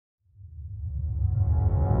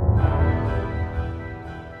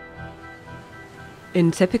In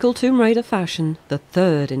typical Tomb Raider fashion, the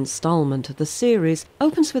third installment of the series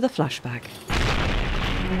opens with a flashback.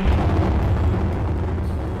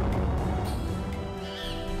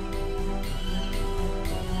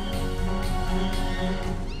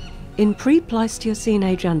 In pre-Pleistocene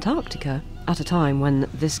age Antarctica, at a time when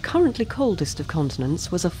this currently coldest of continents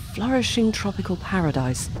was a flourishing tropical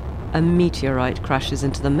paradise, a meteorite crashes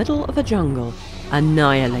into the middle of a jungle,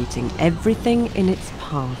 annihilating everything in its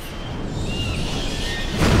path.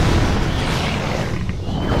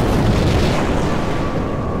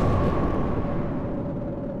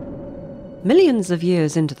 Millions of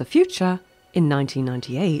years into the future, in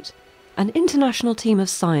 1998, an international team of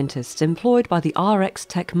scientists employed by the RX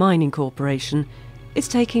Tech Mining Corporation is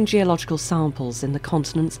taking geological samples in the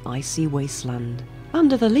continent's icy wasteland.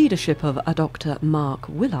 Under the leadership of a Dr. Mark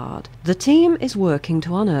Willard, the team is working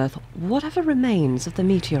to unearth whatever remains of the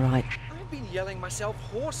meteorite. I've been yelling myself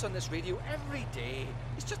hoarse on this radio every day.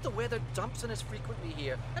 It's just the weather dumps on us frequently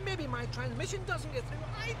here, and maybe my transmission doesn't get through.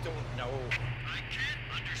 I don't know. I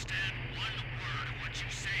can't understand one word of what you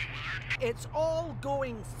say, Willard. It's all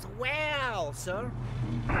going swell, sir.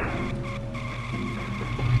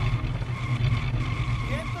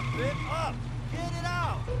 Get the bit up! Get it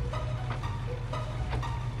out!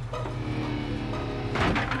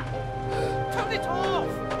 Turn it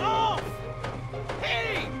off! Off!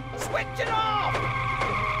 Hey! Switch it off!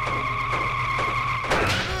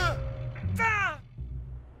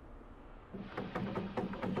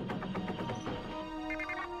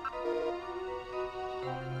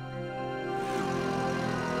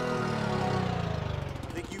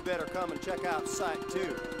 Think you better come and check out Site 2.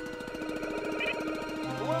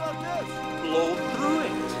 What about this? Blow through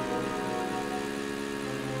it.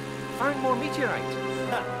 Found more meteorite.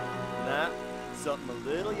 Nah, something a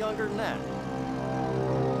little younger than that.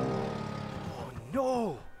 Oh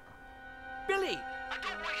no! Billy! I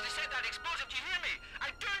don't want you to set that explosive, do you hear me?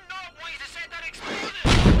 I do not want you to set that explosive!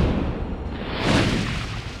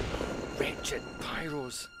 Wretched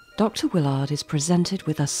pyros. Dr. Willard is presented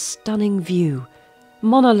with a stunning view.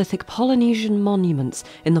 Monolithic Polynesian monuments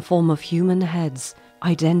in the form of human heads,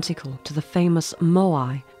 identical to the famous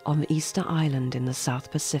Moai on Easter Island in the South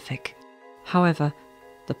Pacific. However,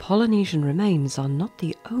 the Polynesian remains are not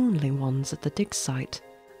the only ones at the dig site.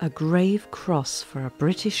 A grave cross for a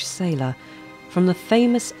British sailor from the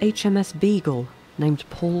famous HMS Beagle, named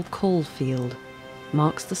Paul Caulfield,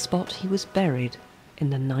 marks the spot he was buried in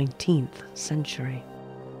the 19th century.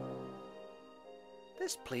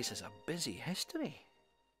 This place has a busy history.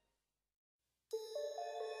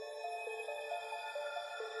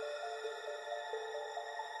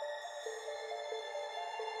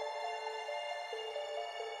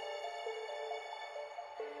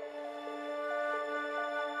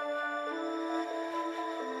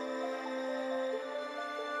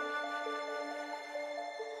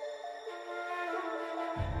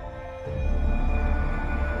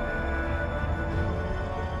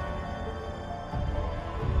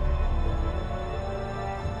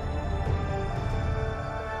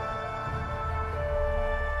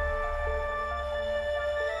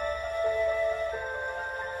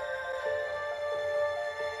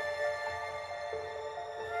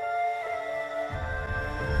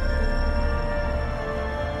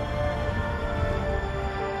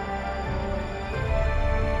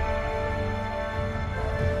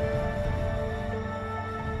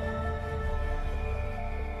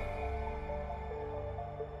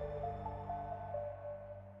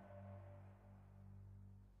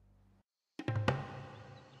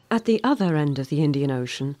 At the other end of the Indian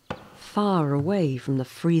Ocean, far away from the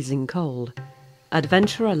freezing cold,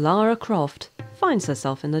 adventurer Lara Croft finds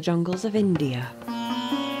herself in the jungles of India.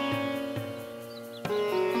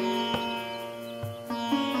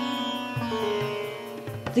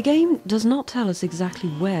 The game does not tell us exactly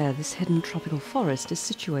where this hidden tropical forest is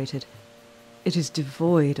situated. It is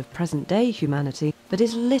devoid of present-day humanity, but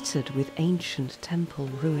is littered with ancient temple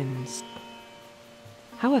ruins.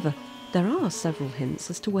 However, there are several hints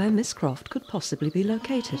as to where Miss Croft could possibly be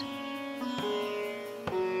located.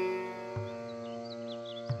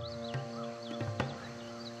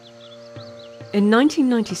 In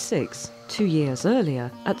 1996, 2 years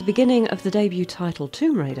earlier, at the beginning of the debut title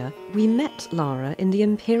Tomb Raider, we met Lara in the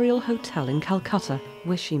Imperial Hotel in Calcutta,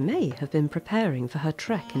 where she may have been preparing for her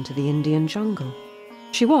trek into the Indian jungle.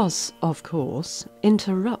 She was, of course,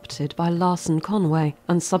 interrupted by Larson Conway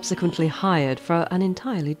and subsequently hired for an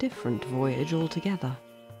entirely different voyage altogether.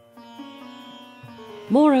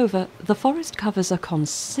 Moreover, the forest covers a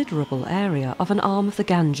considerable area of an arm of the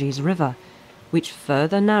Ganges River, which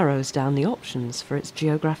further narrows down the options for its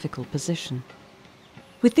geographical position.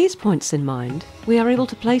 With these points in mind, we are able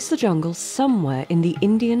to place the jungle somewhere in the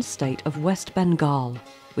Indian state of West Bengal,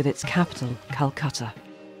 with its capital, Calcutta.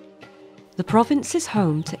 The province is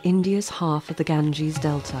home to India's half of the Ganges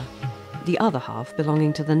Delta, the other half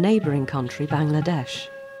belonging to the neighbouring country, Bangladesh.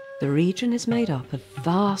 The region is made up of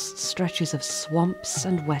vast stretches of swamps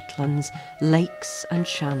and wetlands, lakes and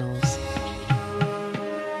channels.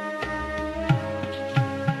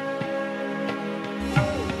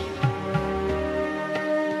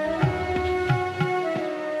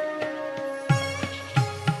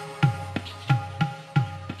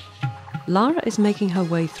 Lara is making her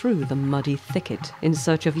way through the muddy thicket in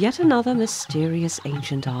search of yet another mysterious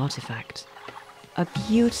ancient artifact. A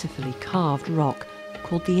beautifully carved rock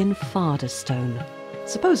called the Infada Stone,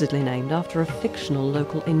 supposedly named after a fictional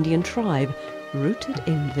local Indian tribe rooted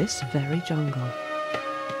in this very jungle.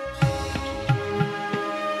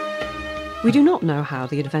 We do not know how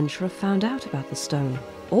the adventurer found out about the stone,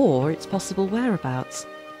 or its possible whereabouts.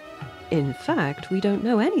 In fact, we don't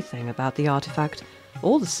know anything about the artifact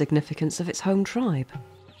or the significance of its home tribe.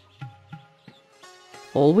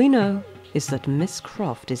 All we know is that Miss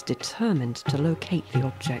Croft is determined to locate the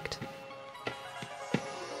object.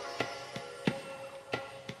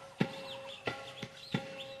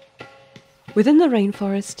 Within the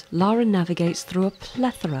rainforest, Lara navigates through a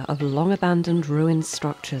plethora of long-abandoned ruined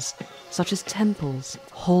structures, such as temples,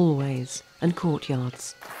 hallways, and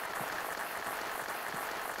courtyards.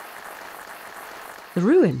 The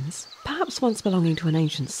ruins, perhaps once belonging to an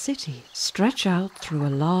ancient city, stretch out through a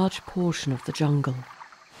large portion of the jungle.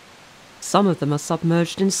 Some of them are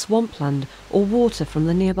submerged in swampland or water from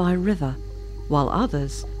the nearby river, while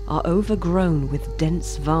others are overgrown with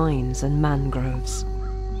dense vines and mangroves.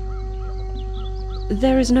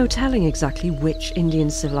 There is no telling exactly which Indian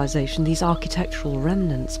civilization these architectural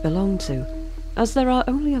remnants belong to, as there are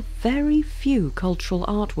only a very few cultural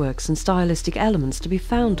artworks and stylistic elements to be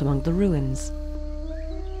found among the ruins.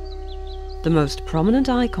 The most prominent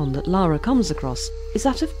icon that Lara comes across is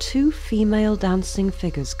that of two female dancing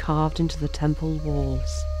figures carved into the temple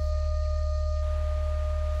walls.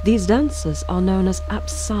 These dancers are known as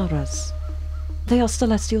apsaras. They are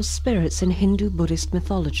celestial spirits in Hindu-Buddhist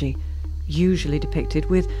mythology, usually depicted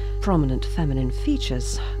with prominent feminine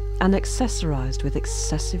features and accessorized with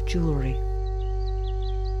excessive jewellery.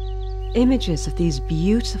 Images of these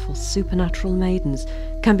beautiful supernatural maidens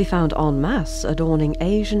can be found en masse adorning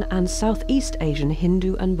Asian and Southeast Asian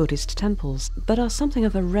Hindu and Buddhist temples, but are something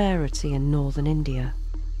of a rarity in northern India.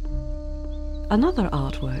 Another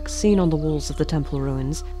artwork seen on the walls of the temple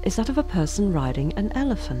ruins is that of a person riding an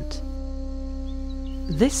elephant.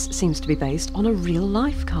 This seems to be based on a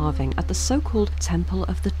real-life carving at the so-called Temple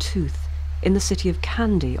of the Tooth in the city of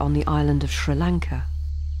Kandy on the island of Sri Lanka.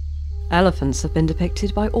 Elephants have been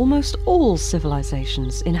depicted by almost all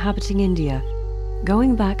civilizations inhabiting India,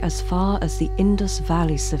 going back as far as the Indus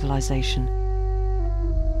Valley civilization.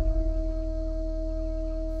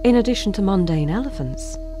 In addition to mundane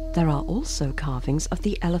elephants, there are also carvings of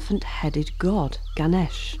the elephant-headed god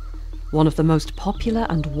Ganesh, one of the most popular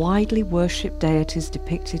and widely worshipped deities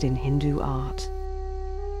depicted in Hindu art.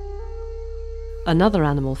 Another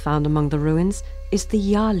animal found among the ruins is the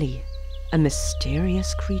Yali, a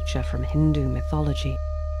mysterious creature from Hindu mythology.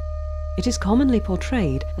 It is commonly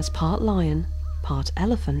portrayed as part lion, part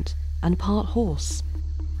elephant, and part horse,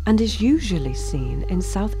 and is usually seen in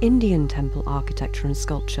South Indian temple architecture and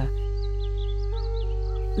sculpture.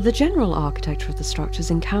 The general architecture of the structures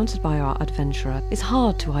encountered by our adventurer is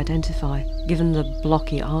hard to identify, given the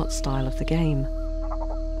blocky art style of the game.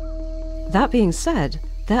 That being said,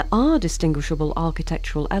 there are distinguishable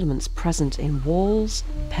architectural elements present in walls,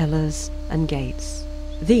 pillars, and gates.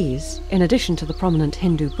 These, in addition to the prominent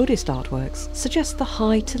Hindu-Buddhist artworks, suggest the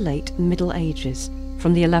high to late Middle Ages,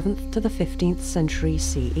 from the 11th to the 15th century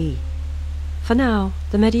CE. For now,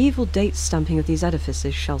 the medieval date stamping of these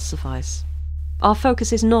edifices shall suffice. Our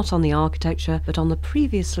focus is not on the architecture, but on the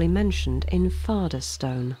previously mentioned Infada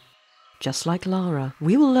Stone. Just like Lara,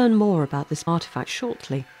 we will learn more about this artifact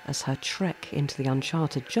shortly as her trek into the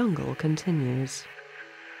uncharted jungle continues.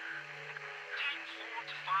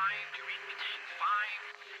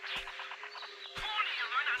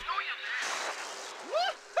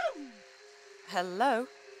 Hello?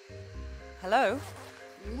 Hello?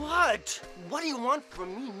 What? What do you want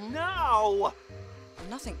from me now?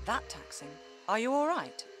 Nothing that taxing. Are you all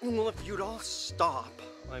right? Well, if you'd all stop,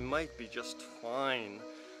 I might be just fine.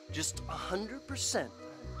 Just 100%.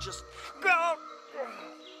 Just go!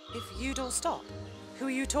 If you'd all stop, who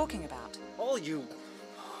are you talking about? All you,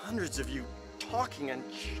 hundreds of you, talking and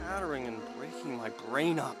chattering and breaking my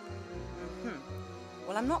brain up.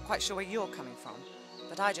 Well, I'm not quite sure where you're coming from.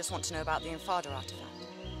 but I just want to know about the Infada artifact.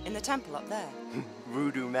 In the temple up there.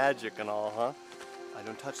 Voodoo magic and all, huh? I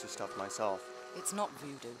don't touch this stuff myself. It's not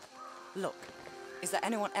voodoo. Look, is there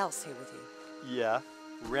anyone else here with you? Yeah,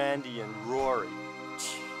 Randy and Rory.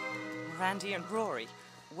 Randy and Rory?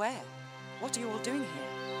 Where? What are you all doing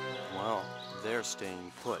here? Well, they're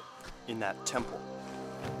staying put in that temple.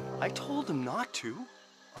 I told them not to.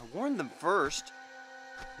 I warned them first.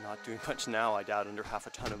 Not doing much now, I doubt, under half a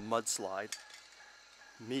ton of mudslide.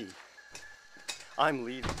 Me. I'm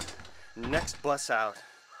leaving. Next bus out.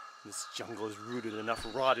 This jungle has rooted enough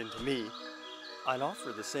rot into me. I'd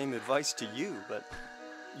offer the same advice to you, but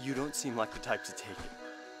you don't seem like the type to take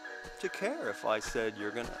it. To care if I said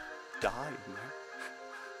you're gonna die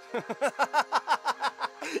in there.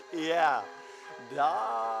 Yeah,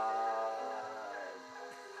 die.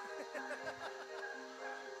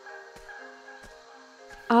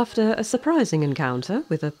 After a surprising encounter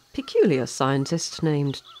with a peculiar scientist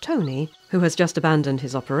named Tony, who has just abandoned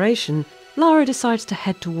his operation, Lara decides to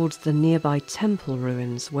head towards the nearby temple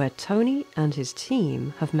ruins where Tony and his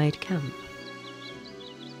team have made camp.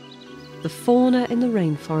 The fauna in the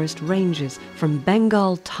rainforest ranges from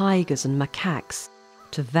Bengal tigers and macaques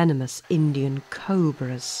to venomous Indian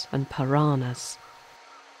cobras and piranhas.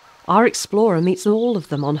 Our explorer meets all of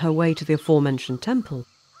them on her way to the aforementioned temple,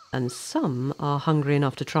 and some are hungry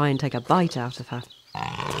enough to try and take a bite out of her.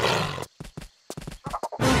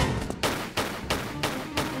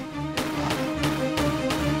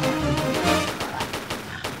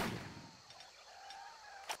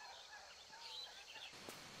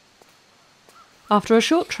 After a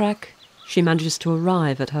short trek, she manages to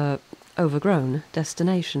arrive at her overgrown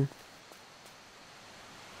destination.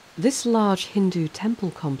 This large Hindu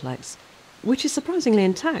temple complex, which is surprisingly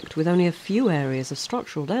intact with only a few areas of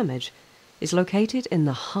structural damage, is located in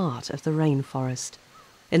the heart of the rainforest,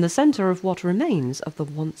 in the centre of what remains of the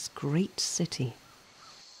once great city.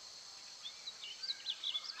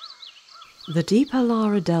 The deeper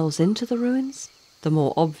Lara delves into the ruins, the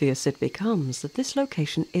more obvious it becomes that this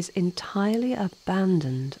location is entirely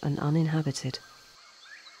abandoned and uninhabited.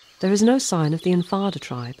 There is no sign of the Infada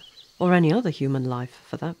tribe, or any other human life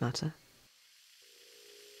for that matter.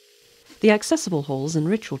 The accessible halls and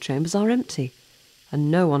ritual chambers are empty,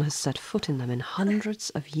 and no one has set foot in them in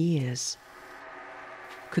hundreds of years.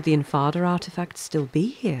 Could the Infada artifact still be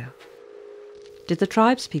here? Did the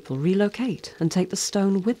tribespeople relocate and take the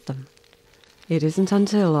stone with them? It isn't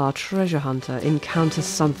until our treasure hunter encounters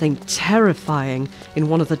something terrifying in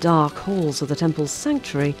one of the dark halls of the temple's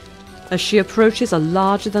sanctuary as she approaches a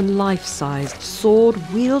larger-than-life-sized,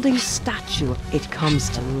 sword-wielding statue. It comes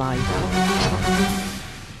to life.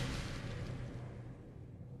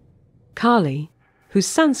 Kali, whose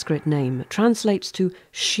Sanskrit name translates to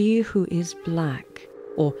she who is black,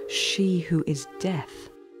 or she who is death,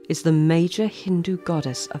 is the major Hindu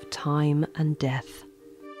goddess of time and death.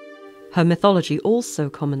 Her mythology also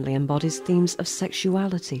commonly embodies themes of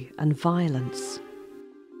sexuality and violence.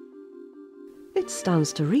 It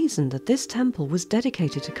stands to reason that this temple was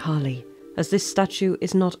dedicated to Kali, as this statue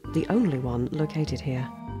is not the only one located here.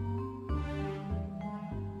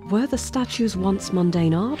 Were the statues once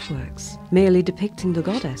mundane artworks, merely depicting the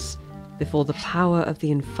goddess, before the power of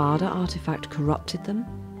the Infada artifact corrupted them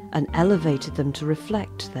and elevated them to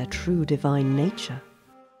reflect their true divine nature?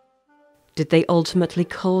 Did they ultimately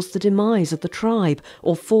cause the demise of the tribe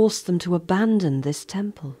or force them to abandon this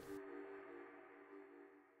temple?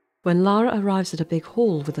 When Lara arrives at a big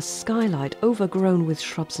hall with a skylight overgrown with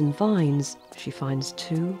shrubs and vines, she finds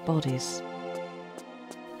two bodies.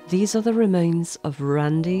 These are the remains of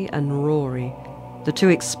Randy and Rory, the two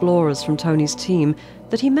explorers from Tony's team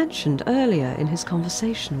that he mentioned earlier in his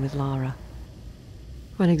conversation with Lara.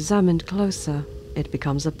 When examined closer, it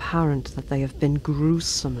becomes apparent that they have been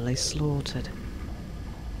gruesomely slaughtered.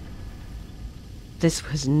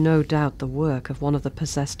 This was no doubt the work of one of the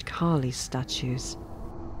possessed Kali statues.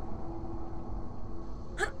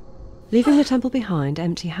 Leaving the temple behind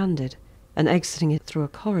empty-handed and exiting it through a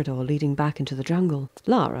corridor leading back into the jungle,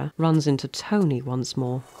 Lara runs into Tony once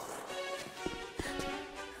more.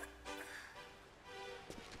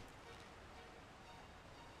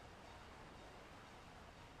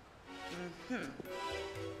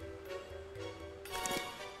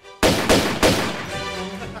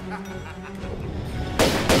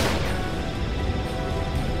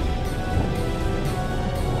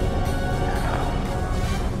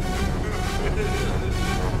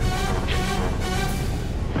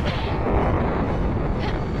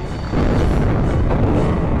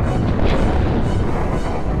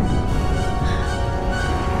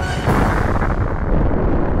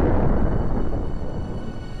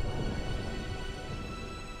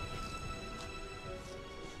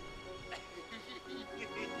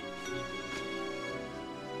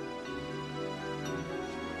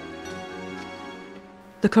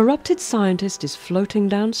 The corrupted scientist is floating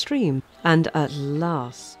downstream, and at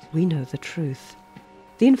last we know the truth.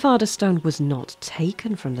 The Infada stone was not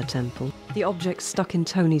taken from the temple. The object stuck in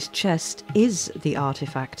Tony's chest is the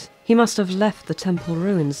artifact. He must have left the temple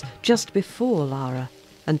ruins just before Lara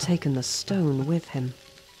and taken the stone with him.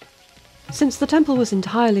 Since the temple was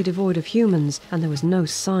entirely devoid of humans and there was no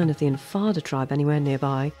sign of the Infada tribe anywhere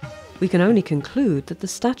nearby, we can only conclude that the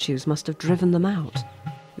statues must have driven them out,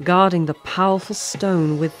 guarding the powerful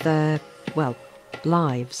stone with their, well,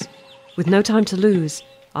 lives. With no time to lose,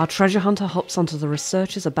 our treasure hunter hops onto the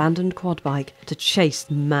researcher's abandoned quad bike to chase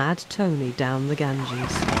mad Tony down the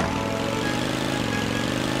Ganges.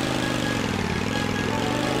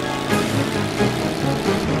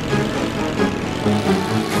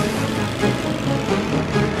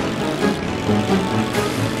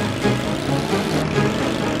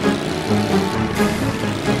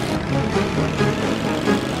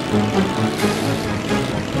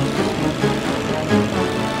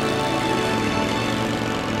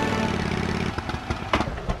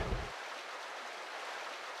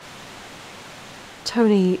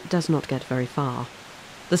 Tony does not get very far.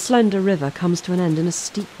 The slender river comes to an end in a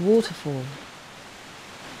steep waterfall.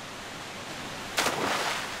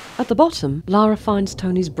 At the bottom, Lara finds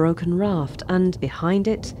Tony's broken raft and, behind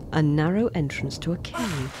it, a narrow entrance to a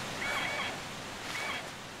cave.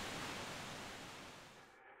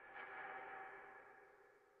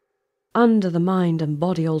 Under the mind and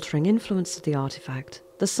body-altering influence of the artifact,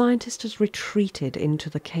 the scientist has retreated into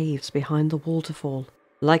the caves behind the waterfall,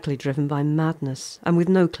 likely driven by madness and with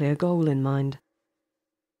no clear goal in mind.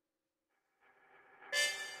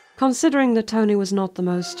 Considering that Tony was not the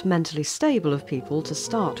most mentally stable of people to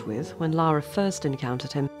start with when Lara first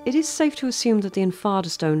encountered him, it is safe to assume that the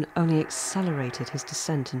Infada stone only accelerated his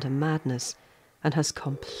descent into madness and has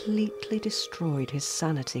completely destroyed his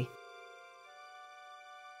sanity.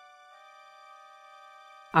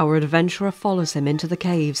 Our adventurer follows him into the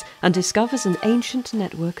caves and discovers an ancient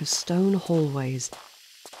network of stone hallways.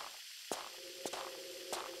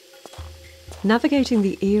 Navigating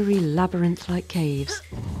the eerie labyrinth-like caves,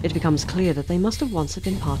 it becomes clear that they must have once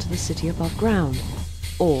been part of the city above ground,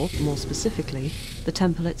 or, more specifically, the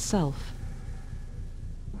temple itself.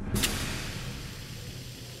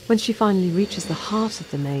 When she finally reaches the heart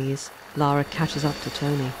of the maze, Lara catches up to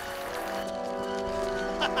Tony.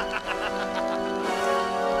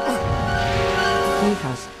 He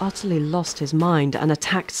has utterly lost his mind and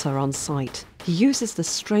attacks her on sight. He uses the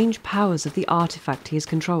strange powers of the artifact he has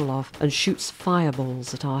control of and shoots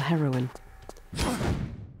fireballs at our heroine.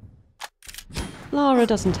 Lara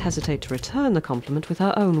doesn't hesitate to return the compliment with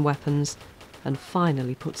her own weapons and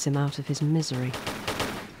finally puts him out of his misery.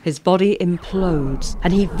 His body implodes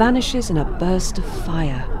and he vanishes in a burst of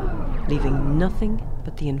fire, leaving nothing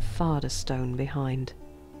but the Infada stone behind.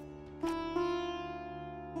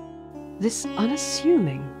 This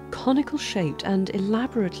unassuming, conical-shaped and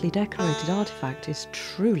elaborately decorated artifact is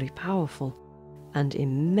truly powerful and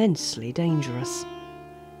immensely dangerous.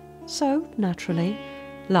 So, naturally,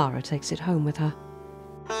 Lara takes it home with her.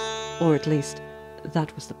 Or at least,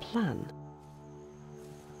 that was the plan.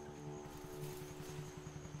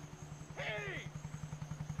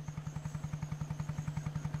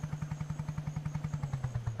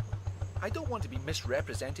 I don't want to be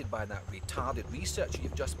misrepresented by that retarded researcher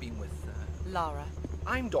you've just been with. Lara.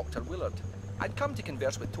 I'm Dr. Willard. I'd come to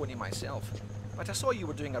converse with Tony myself, but I saw you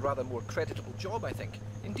were doing a rather more creditable job, I think.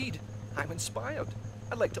 Indeed, I'm inspired.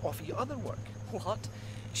 I'd like to offer you other work. What?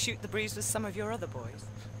 Shoot the breeze with some of your other boys?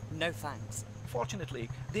 No thanks. Fortunately,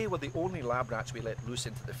 they were the only lab rats we let loose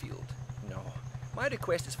into the field. No. My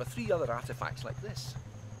request is for 3 other artifacts like this.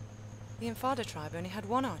 The Infada tribe only had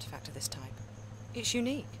one artifact of this type. It's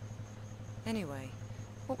unique. Anyway,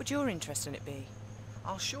 what would your interest in it be?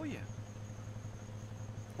 I'll show you.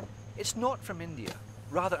 It's not from India,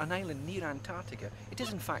 rather an island near Antarctica. It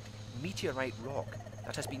is in fact meteorite rock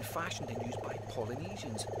that has been fashioned and used by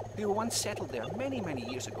Polynesians who were once settled there many, many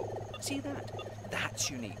years ago. See that? That's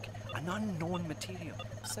unique. An unknown material.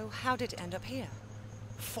 So how did it end up here?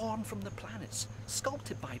 Formed from the planets,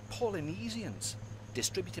 sculpted by Polynesians,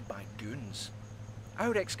 distributed by goons.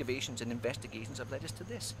 Our excavations and investigations have led us to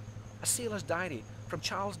this. A sailor's diary from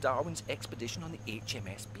Charles Darwin's expedition on the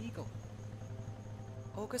HMS Beagle.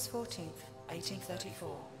 August 14th,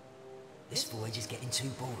 1834. This voyage is getting too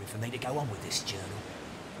boring for me to go on with this journal.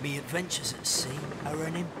 Me adventures at sea are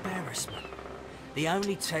an embarrassment. The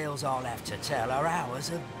only tales I'll have to tell are hours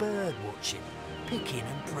of bird watching, picking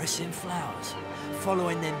and pressing flowers,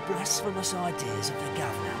 following them blasphemous ideas of the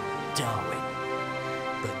governor, Darwin.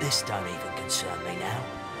 But this don't even concern me now.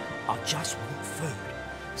 I just want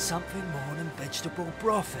food. something more than vegetable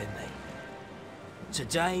broth in me.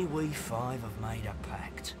 Today we five have made a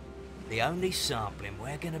pact. The only sampling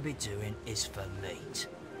we're going to be doing is for meat.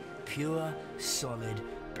 Pure, solid,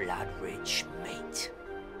 blood-rich meat.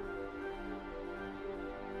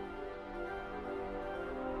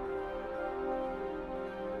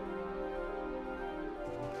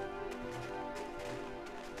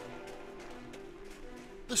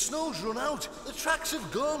 The snow's run out. The tracks have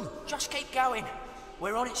gone. Just keep going.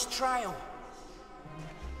 We're on its trail.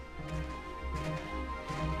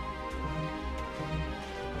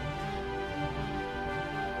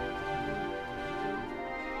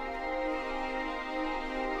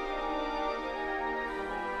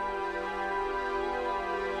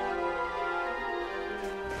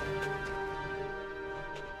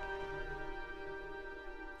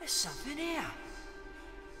 There's something here.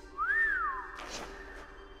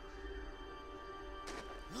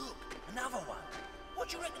 Look, another one. What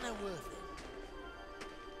do you reckon they're worth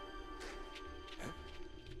then?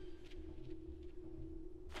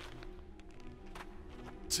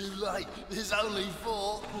 Too late. There's only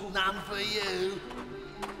 4. None for you.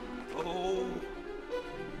 Oh.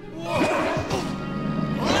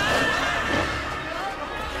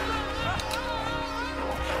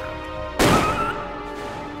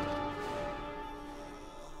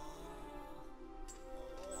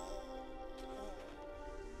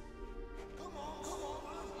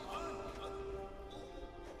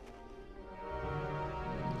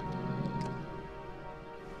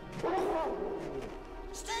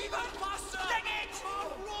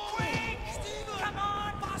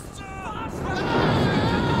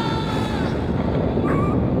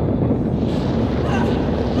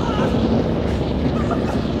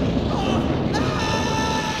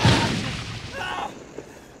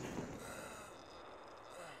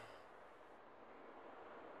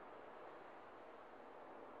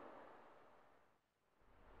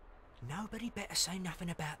 Nobody better say nothing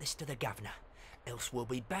about this to the governor, else we'll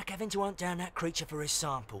be back having to hunt down that creature for his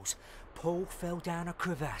samples. Paul fell down a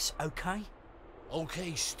crevasse, okay?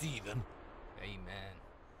 Okay, Stephen. Amen.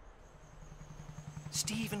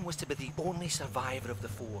 Stephen was to be the only survivor of the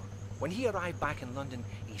 4. When he arrived back in London,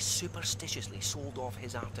 he superstitiously sold off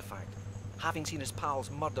his artifact, having seen his pals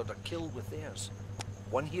murdered or killed with theirs.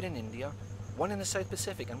 One here in India, one in the South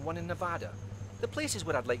Pacific, and one in Nevada. The places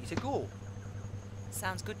where I'd like you to go.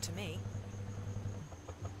 Sounds good to me.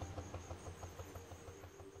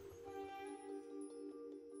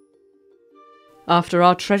 After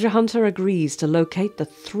our treasure hunter agrees to locate the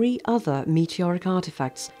 3 other meteoric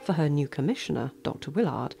artifacts for her new commissioner, Dr.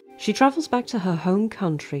 Willard, she travels back to her home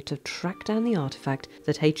country to track down the artifact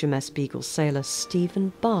that HMS Beagle sailor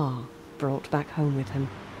Stephen Barr brought back home with him.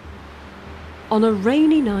 On a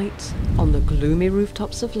rainy night, on the gloomy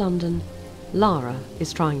rooftops of London, Lara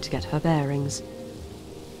is trying to get her bearings.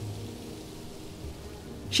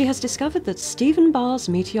 She has discovered that Stephen Barr's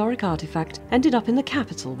meteoric artifact ended up in the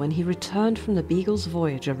capital when he returned from the Beagle's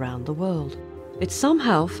voyage around the world. It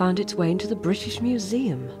somehow found its way into the British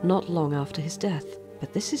Museum not long after his death,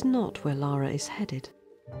 but this is not where Lara is headed.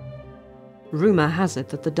 Rumour has it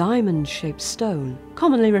that the diamond-shaped stone,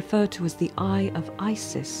 commonly referred to as the Eye of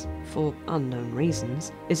Isis, for unknown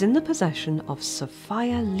reasons, is in the possession of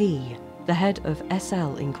Sophia Lee, the head of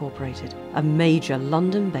SL Incorporated, a major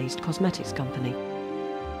London-based cosmetics company.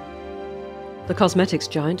 The cosmetics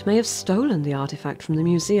giant may have stolen the artifact from the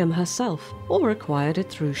museum herself, or acquired it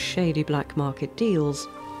through shady black market deals.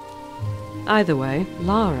 Either way,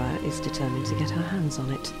 Lara is determined to get her hands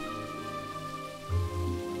on it.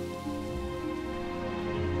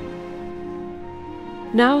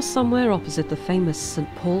 Now somewhere opposite the famous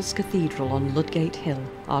St. Paul's Cathedral on Ludgate Hill,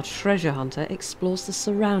 our treasure hunter explores the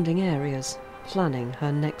surrounding areas, planning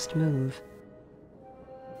her next move.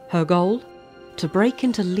 Her goal? To break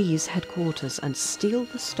into Lee's headquarters and steal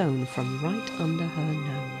the stone from right under her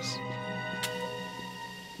nose.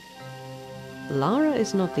 Lara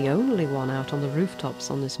is not the only one out on the rooftops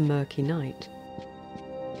on this murky night.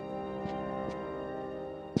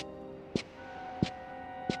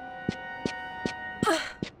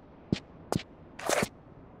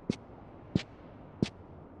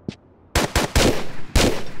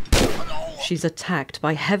 She's attacked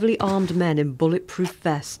by heavily armed men in bulletproof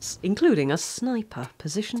vests, including a sniper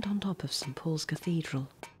positioned on top of St. Paul's Cathedral.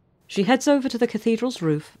 She heads over to the cathedral's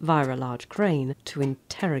roof via a large crane to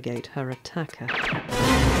interrogate her attacker.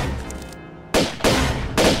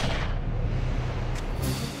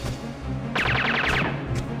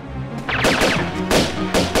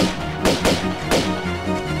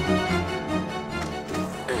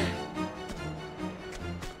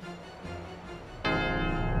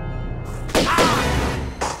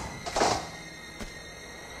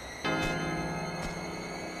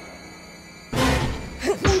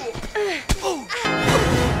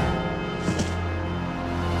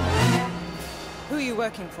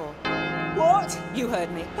 working for? What? You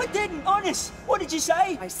heard me. I didn't, honest. What did you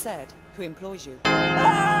say? I said, who employs you?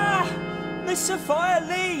 Ah! Miss Sophia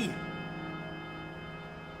Lee!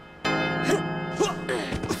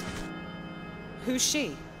 Who's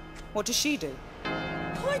she? What does she do?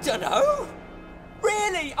 I don't know.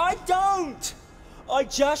 Really, I don't. I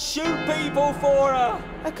just shoot people for her.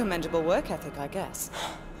 A commendable work ethic, I guess.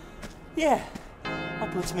 Yeah, I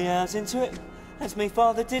put my hours into it, as my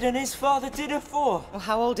father did and his father did afore. Well,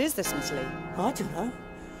 how old is this Miss Lee? I don't know.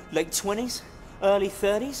 Late 20s, early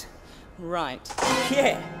 30s. Right.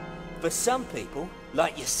 Yeah, for some people,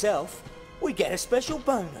 like yourself, we get a special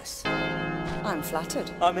bonus. I'm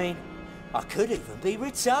flattered. I mean, I could even be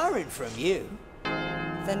retiring from you.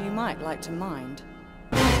 Then you might like to mind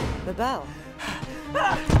the bell.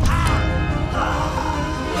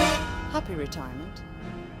 Happy retirement.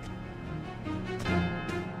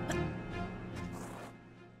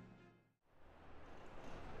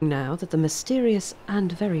 Now that the mysterious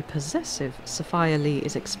and very possessive Sophia Lee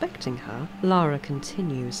is expecting her, Lara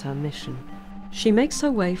continues her mission. She makes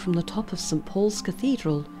her way from the top of St. Paul's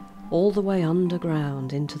Cathedral all the way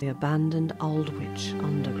underground into the abandoned Aldwych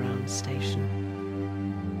Underground Station.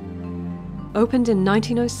 Opened in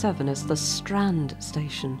 1907 as the Strand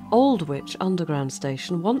Station, Aldwych Underground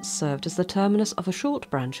Station once served as the terminus of a short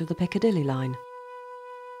branch of the Piccadilly line.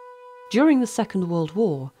 During the Second World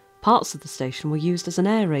War, parts of the station were used as an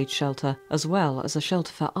air raid shelter, as well as a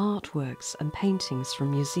shelter for artworks and paintings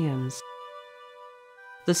from museums.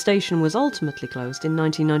 The station was ultimately closed in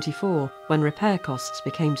 1994 when repair costs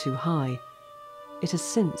became too high. It has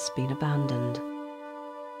since been abandoned.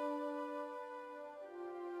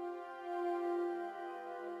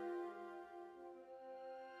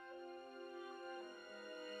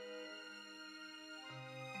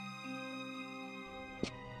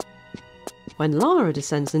 When Lara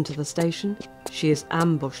descends into the station, she is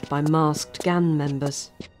ambushed by masked gang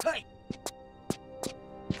members. Hey.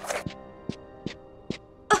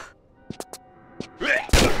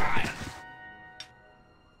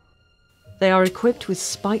 They are equipped with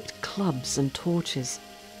spiked clubs and torches,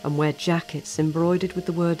 and wear jackets embroidered with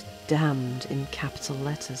the word damned in capital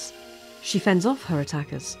letters. She fends off her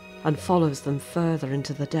attackers and follows them further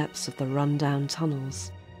into the depths of the run-down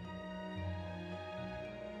tunnels.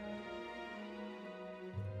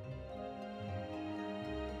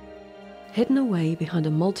 Hidden away behind a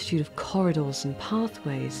multitude of corridors and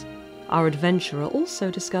pathways, our adventurer also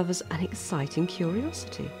discovers an exciting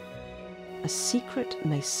curiosity. A secret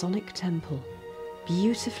Masonic temple,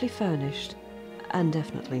 beautifully furnished and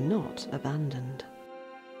definitely not abandoned.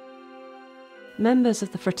 Members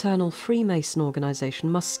of the fraternal Freemason organisation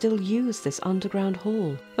must still use this underground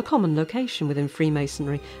hall, a common location within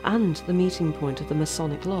Freemasonry and the meeting point of the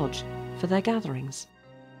Masonic Lodge, for their gatherings.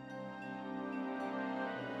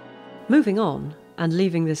 Moving on, and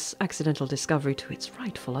leaving this accidental discovery to its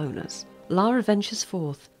rightful owners, Lara ventures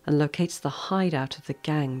forth and locates the hideout of the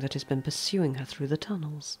gang that has been pursuing her through the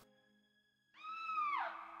tunnels.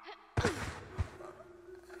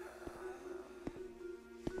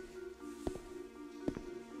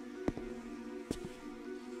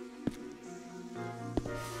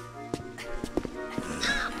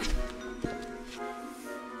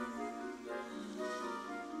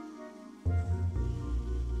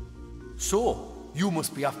 So, you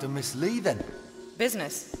must be after Miss Lee then?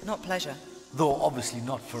 Business, not pleasure. Though obviously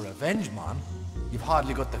not for revenge, man. You've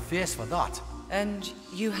hardly got the face for that. And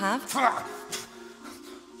you have?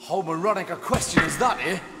 How moronic a question is that,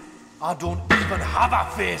 eh? I don't even have a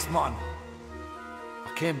face, man.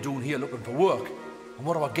 I came down here looking for work, and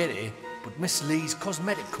what do I get, eh? But Miss Lee's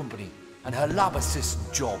cosmetic company and her lab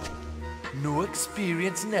assistant job. No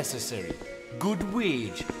experience necessary. Good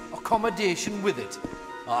wage, accommodation with it.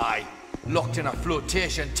 Aye, locked in a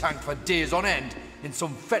flotation tank for days on end in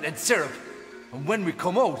some fetid syrup. And when we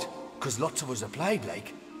come out, 'cause lots of us applied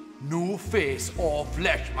like, no face or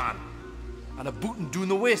flesh, man. And a bootin' doing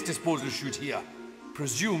the waste disposal shoot here.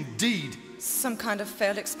 Presumed deed. Some kind of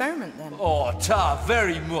failed experiment then? Oh, ta,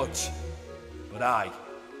 very much. But aye,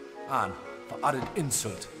 and for added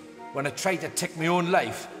insult, when I tried to take my own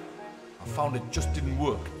life, I found it just didn't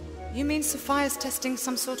work. You mean Sophia's testing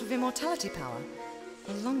some sort of immortality power?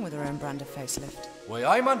 Along with her own brand of facelift? Why,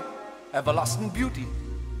 aye, man. Everlasting beauty.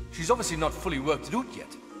 She's obviously not fully worked it out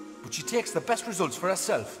yet, but she takes the best results for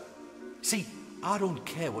herself. See, I don't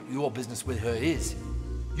care what your business with her is.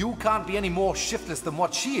 You can't be any more shiftless than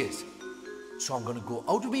what she is. So I'm gonna go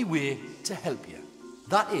out of my way to help you.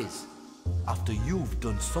 That is, after you've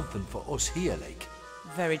done something for us here, like.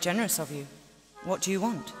 Very generous of you. What do you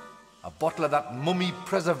want? A bottle of that mummy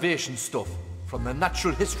preservation stuff from the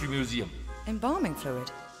Natural History Museum. Embalming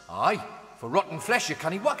fluid? Aye, for rotten flesh you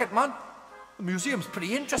can't whack it, man. The museum's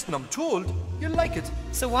pretty interesting, I'm told. You'll like it.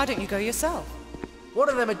 So why don't you go yourself? One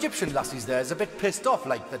of them Egyptian lassies there is a bit pissed off,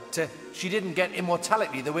 like, that she didn't get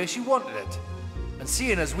immortality the way she wanted it. And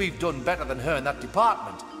seeing as we've done better than her in that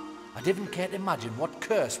department, I didn't care to imagine what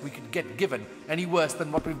curse we could get given any worse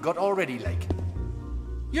than what we've got already, like.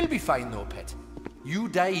 You'll be fine though, pet. You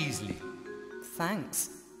die easily.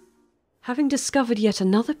 Thanks. Having discovered yet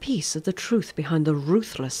another piece of the truth behind the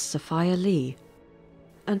ruthless Sophia Lee,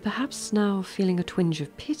 and perhaps now feeling a twinge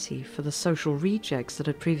of pity for the social rejects that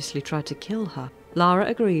had previously tried to kill her, Lara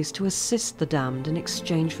agrees to assist the damned in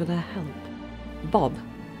exchange for their help. Bob,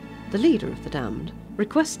 the leader of the damned,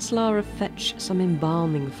 requests Lara fetch some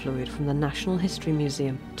embalming fluid from the National History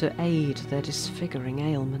Museum to aid their disfiguring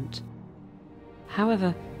ailment.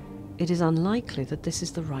 However, it is unlikely that this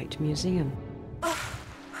is the right museum.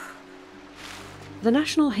 The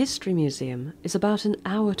National History Museum is about an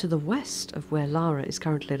hour to the west of where Lara is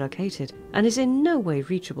currently located, and is in no way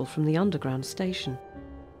reachable from the underground station.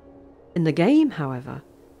 In the game, however,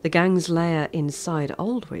 the gang's lair inside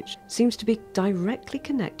Aldwych seems to be directly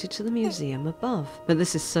connected to the museum above, but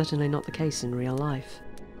this is certainly not the case in real life.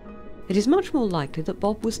 It is much more likely that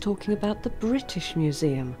Bob was talking about the British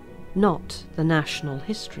Museum, not the National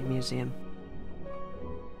History Museum.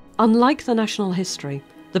 Unlike the National History,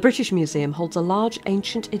 the British Museum holds a large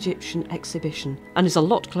ancient Egyptian exhibition and is a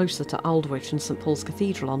lot closer to Aldwych and St Paul's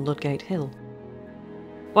Cathedral on Ludgate Hill.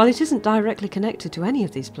 While it isn't directly connected to any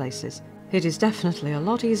of these places, it is definitely a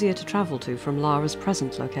lot easier to travel to from Lara's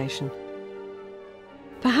present location.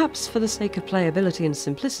 Perhaps for the sake of playability and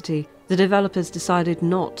simplicity, the developers decided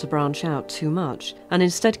not to branch out too much and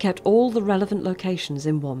instead kept all the relevant locations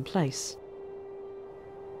in one place.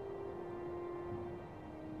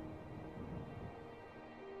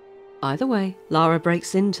 Either way, Lara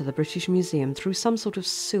breaks into the British Museum through some sort of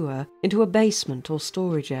sewer into a basement or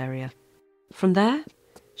storage area. From there,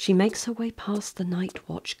 she makes her way past the night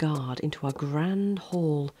watch guard into a grand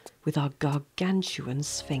hall with our gargantuan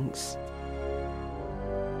Sphinx.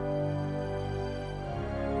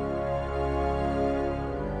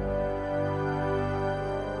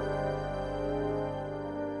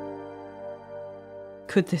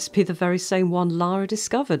 Could this be the very same one Lara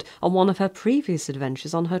discovered on one of her previous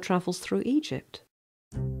adventures on her travels through Egypt?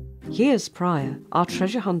 Years prior, our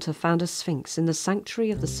treasure hunter found a sphinx in the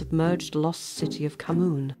sanctuary of the submerged lost city of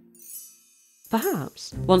Khamun.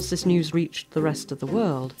 Perhaps, once this news reached the rest of the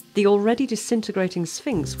world, the already disintegrating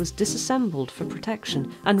sphinx was disassembled for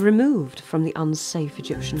protection and removed from the unsafe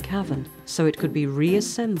Egyptian cavern, so it could be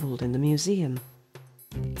reassembled in the museum.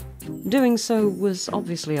 Doing so was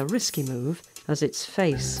obviously a risky move, as its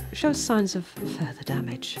face shows signs of further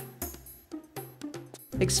damage.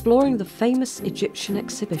 Exploring the famous Egyptian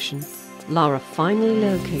exhibition, Lara finally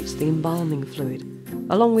locates the embalming fluid,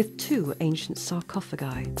 along with 2 ancient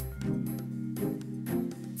sarcophagi.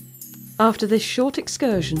 After this short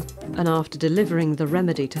excursion, and after delivering the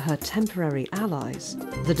remedy to her temporary allies,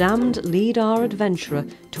 the damned lead our adventurer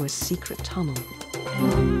to a secret tunnel.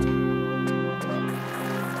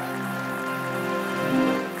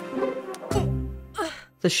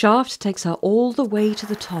 The shaft takes her all the way to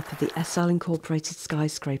the top of the SL Incorporated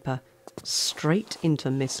skyscraper, straight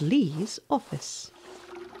into Miss Lee's office.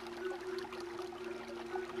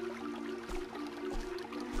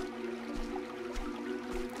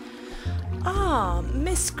 Ah,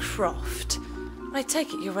 Miss Croft. I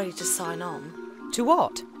take it you're ready to sign on. To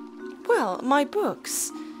what? Well, my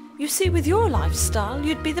books. You see, with your lifestyle,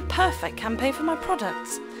 you'd be the perfect campaign for my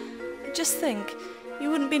products. Just think, you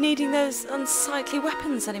wouldn't be needing those unsightly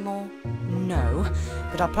weapons anymore. No,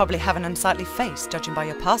 but I'll probably have an unsightly face, judging by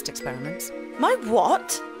your past experiments. My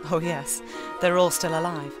what? Oh yes, they're all still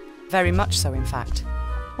alive. Very much so, in fact.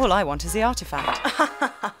 All I want is the artifact.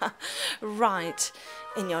 Right,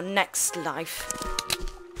 in your next life.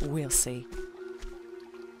 We'll see.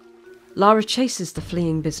 Lara chases the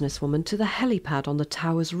fleeing businesswoman to the helipad on the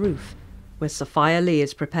tower's roof, where Sophia Lee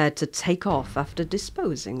is prepared to take off after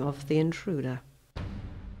disposing of the intruder.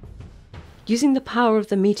 Using the power of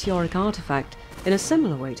the meteoric artifact in a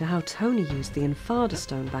similar way to how Tony used the Infada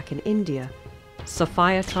stone back in India,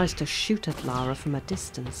 Sophia tries to shoot at Lara from a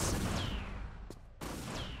distance.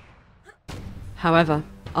 However,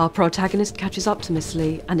 our protagonist catches up to Miss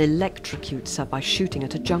Lee and electrocutes her by shooting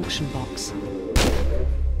at a junction box.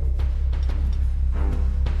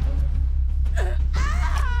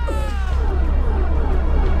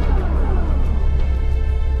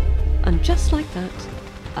 And just like that,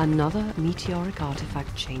 another meteoric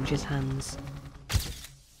artifact changes hands.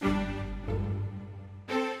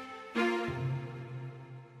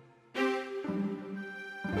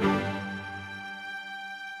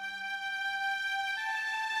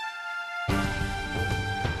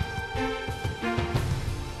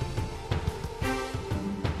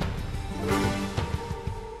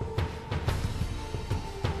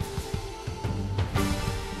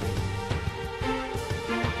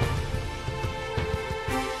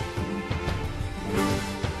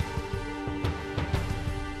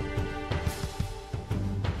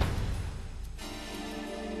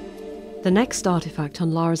 The next artifact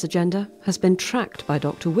on Lara's agenda has been tracked by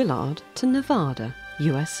Dr. Willard to Nevada,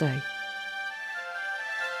 USA.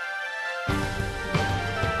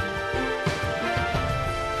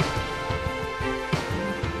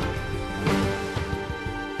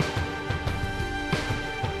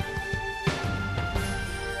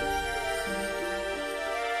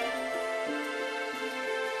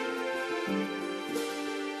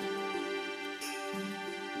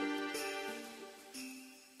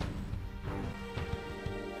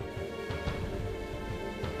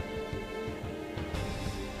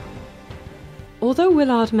 Although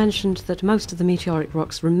Willard mentioned that most of the meteoric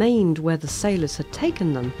rocks remained where the sailors had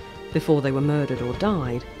taken them before they were murdered or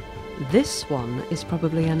died, this one is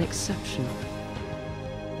probably an exception.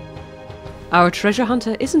 Our treasure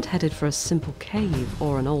hunter isn't headed for a simple cave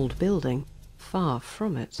or an old building. Far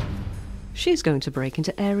from it. She's going to break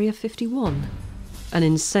into Area 51. An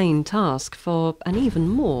insane task for an even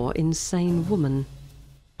more insane woman.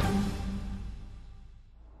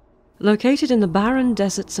 Located in the barren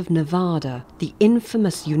deserts of Nevada, the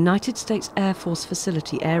infamous United States Air Force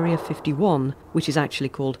facility Area 51, which is actually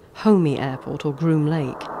called Homey Airport or Groom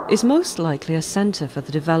Lake, is most likely a centre for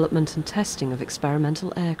the development and testing of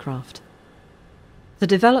experimental aircraft. The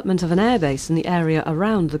development of an airbase in the area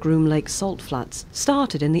around the Groom Lake salt flats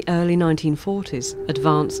started in the early 1940s,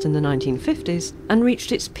 advanced in the 1950s, and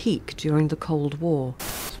reached its peak during the Cold War.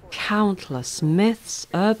 Countless myths,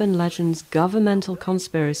 urban legends, governmental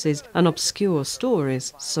conspiracies, and obscure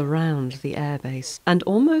stories surround the airbase, and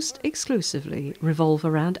almost exclusively revolve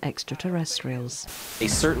around extraterrestrials. They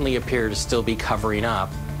certainly appear to still be covering up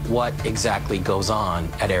what exactly goes on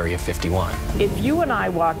at Area 51. If you and I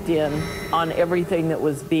walked in on everything that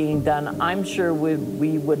was being done, I'm sure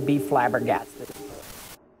we would be flabbergasted.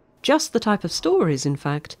 Just the type of stories, in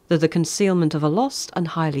fact, that the concealment of a lost and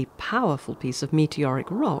highly powerful piece of meteoric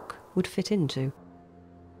rock would fit into.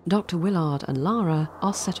 Dr. Willard and Lara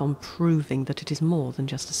are set on proving that it is more than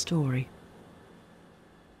just a story.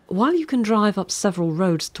 While you can drive up several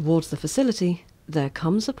roads towards the facility, there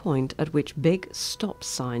comes a point at which big stop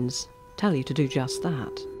signs tell you to do just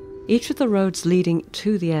that. Each of the roads leading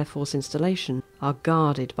to the Air Force installation are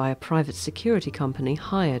guarded by a private security company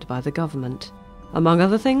hired by the government. Among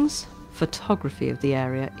other things, photography of the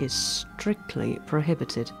area is strictly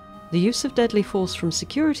prohibited. The use of deadly force from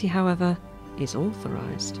security, however, is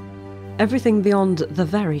authorized. Everything beyond the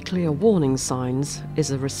very clear warning signs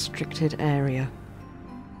is a restricted area.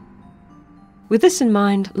 With this in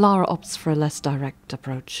mind, Lara opts for a less direct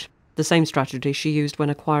approach, the same strategy she used when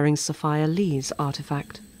acquiring Sophia Lee's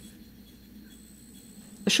artifact.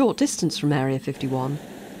 A short distance from Area 51,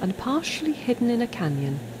 and partially hidden in a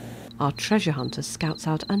canyon, our treasure hunter scouts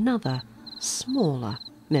out another, smaller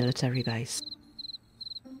military base.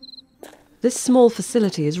 This small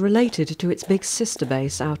facility is related to its big sister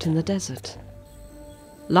base out in the desert.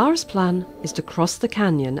 Lara's plan is to cross the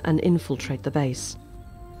canyon and infiltrate the base.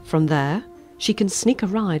 From there, she can sneak a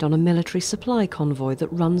ride on a military supply convoy that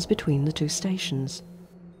runs between the two stations.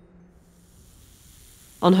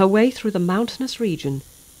 On her way through the mountainous region,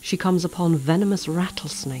 she comes upon venomous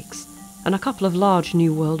rattlesnakes and a couple of large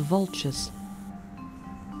New World vultures.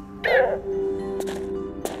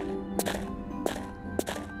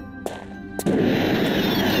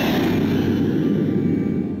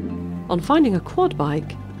 On finding a quad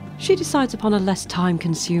bike, she decides upon a less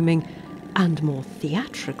time-consuming and more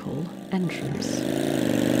theatrical entrance.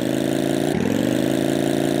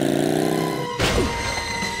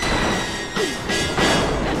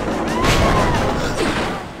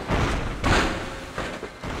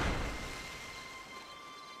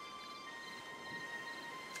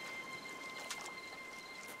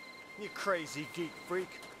 You crazy geek freak.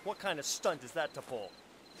 What kind of stunt is that to pull?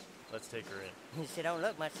 Let's take her in. She don't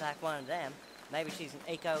look much like one of them. Maybe she's an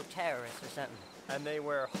eco-terrorist or something. And they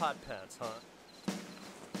wear hot pants, huh?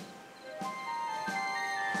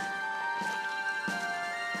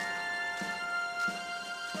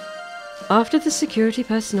 After the security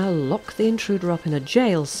personnel lock the intruder up in a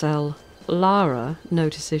jail cell, Lara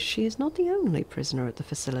notices she is not the only prisoner at the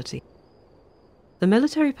facility. The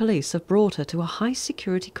military police have brought her to a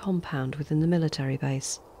high-security compound within the military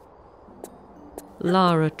base.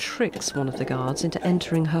 Lara tricks one of the guards into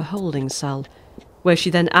entering her holding cell, where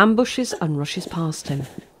she then ambushes and rushes past him.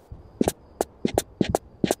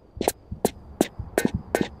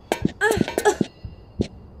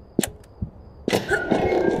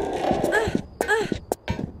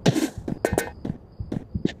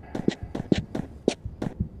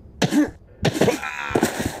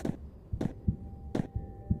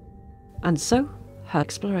 And so, her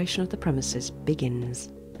exploration of the premises begins.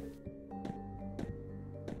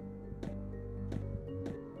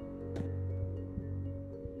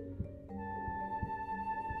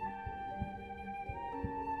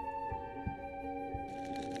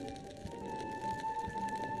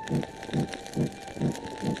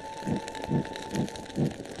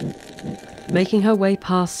 Making her way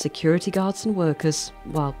past security guards and workers,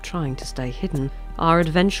 while trying to stay hidden, our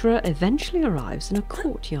adventurer eventually arrives in a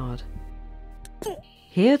courtyard.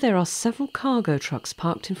 Here there are several cargo trucks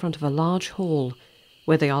parked in front of a large hall,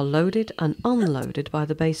 where they are loaded and unloaded by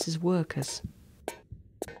the base's workers.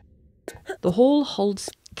 The hall holds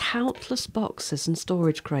countless boxes and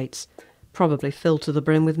storage crates, probably filled to the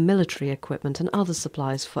brim with military equipment and other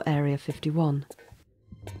supplies for Area 51.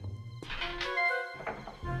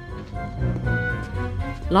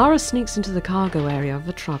 Lara sneaks into the cargo area of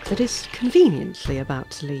a truck that is conveniently about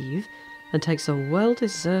to leave and takes a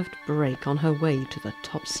well-deserved break on her way to the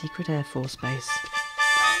top-secret Air Force base.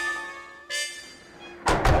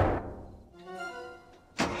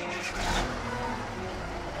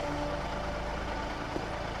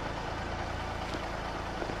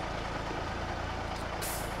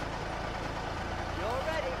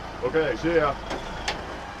 Okay, see ya.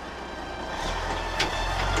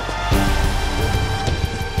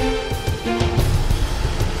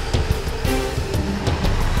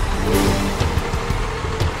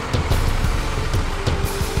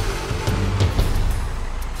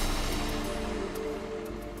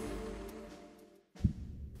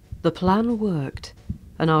 The plan worked,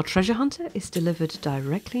 and our treasure hunter is delivered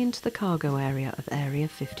directly into the cargo area of Area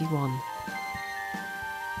 51.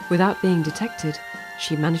 Without being detected,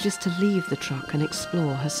 she manages to leave the truck and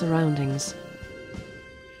explore her surroundings.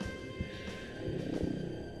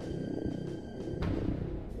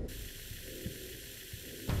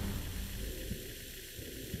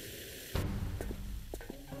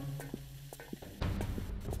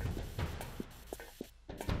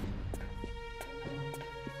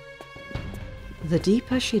 The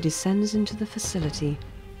deeper she descends into the facility,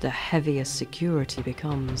 the heavier security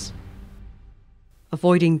becomes.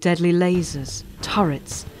 Avoiding deadly lasers,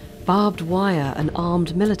 turrets, barbed wire and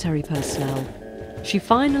armed military personnel, she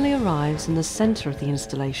finally arrives in the centre of the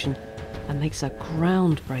installation and makes a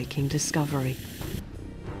groundbreaking discovery.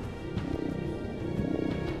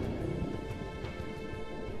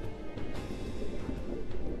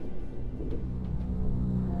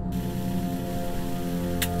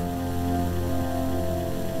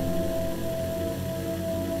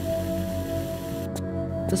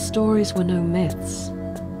 The stories were no myths.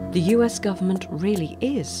 The US government really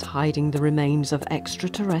is hiding the remains of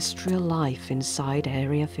extraterrestrial life inside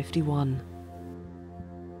Area 51.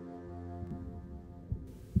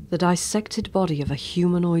 The dissected body of a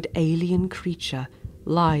humanoid alien creature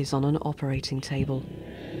lies on an operating table.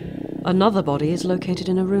 Another body is located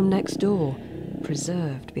in a room next door,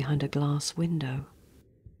 preserved behind a glass window.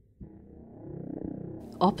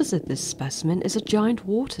 Opposite this specimen is a giant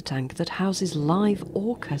water tank that houses live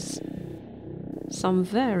orcas. Some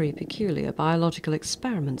very peculiar biological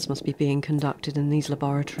experiments must be being conducted in these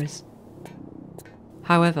laboratories.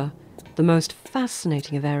 However, the most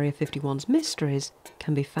fascinating of Area 51's mysteries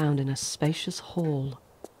can be found in a spacious hall.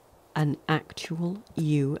 An actual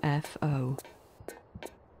UFO.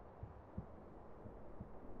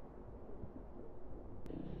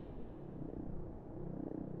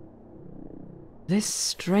 This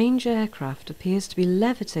strange aircraft appears to be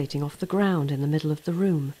levitating off the ground in the middle of the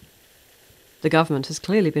room. The government has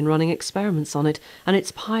clearly been running experiments on it and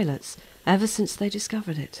its pilots ever since they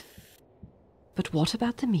discovered it. But what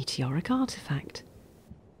about the meteoric artifact?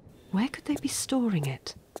 Where could they be storing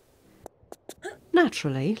it?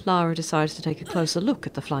 Naturally, Lara decides to take a closer look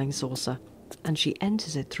at the flying saucer, and she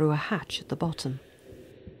enters it through a hatch at the bottom.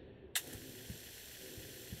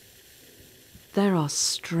 There are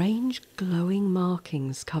strange glowing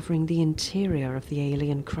markings covering the interior of the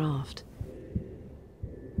alien craft.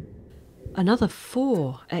 Another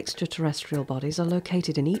 4 extraterrestrial bodies are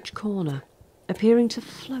located in each corner, appearing to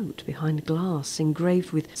float behind glass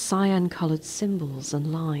engraved with cyan-coloured symbols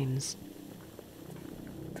and lines.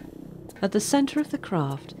 At the centre of the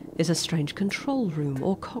craft is a strange control room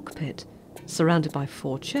or cockpit, surrounded by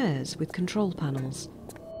 4 chairs with control panels.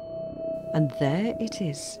 And there it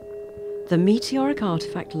is. The meteoric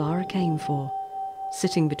artifact Lara came for,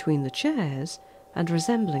 sitting between the chairs and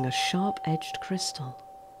resembling a sharp-edged crystal.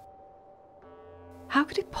 How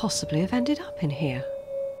could it possibly have ended up in here?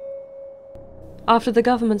 After the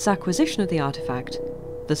government's acquisition of the artifact,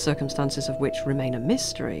 the circumstances of which remain a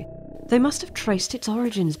mystery, they must have traced its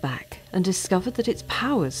origins back and discovered that its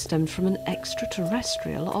powers stemmed from an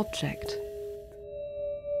extraterrestrial object.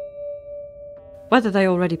 Whether they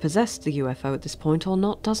already possessed the UFO at this point or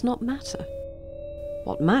not does not matter.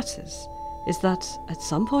 What matters is that, at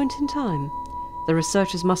some point in time, the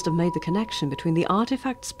researchers must have made the connection between the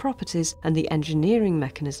artifact's properties and the engineering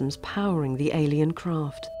mechanisms powering the alien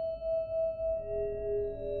craft.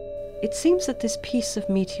 It seems that this piece of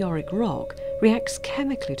meteoric rock reacts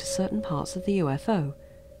chemically to certain parts of the UFO,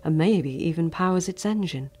 and maybe even powers its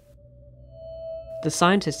engine. The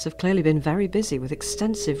scientists have clearly been very busy with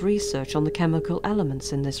extensive research on the chemical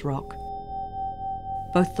elements in this rock.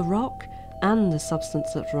 Both the rock and the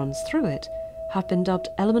substance that runs through it have been dubbed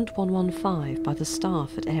Element 115 by the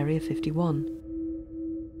staff at Area 51.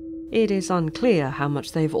 It is unclear how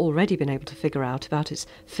much they've already been able to figure out about its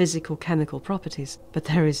physical-chemical properties, but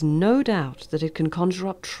there is no doubt that it can conjure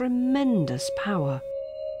up tremendous power,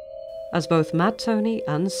 as both Mad Tony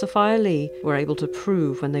and Sophia Lee were able to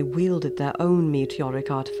prove when they wielded their own meteoric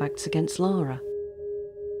artifacts against Lara.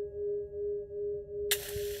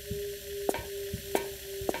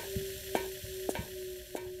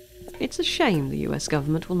 It's a shame the US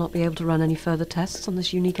government will not be able to run any further tests on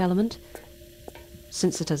this unique element,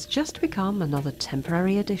 since it has just become another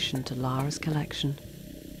temporary addition to Lara's collection.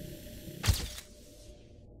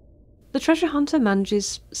 The treasure hunter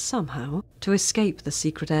manages, somehow, to escape the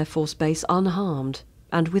secret Air Force base unharmed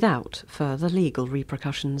and without further legal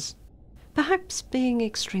repercussions. Perhaps being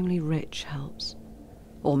extremely rich helps.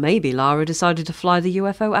 Or maybe Lara decided to fly the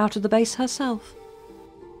UFO out of the base herself.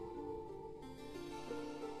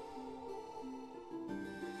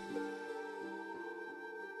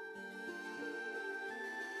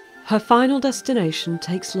 Her final destination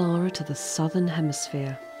takes Lara to the southern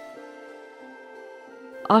hemisphere.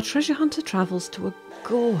 Our treasure hunter travels to a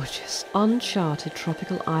gorgeous, uncharted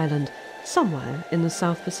tropical island somewhere in the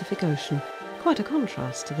South Pacific Ocean, quite a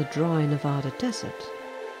contrast to the dry Nevada desert.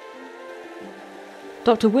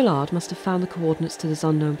 Dr. Willard must have found the coordinates to this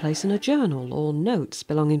unknown place in a journal or notes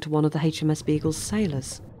belonging to one of the HMS Beagle's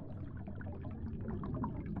sailors.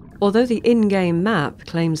 Although the in-game map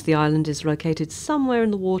claims the island is located somewhere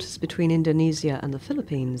in the waters between Indonesia and the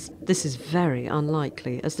Philippines, this is very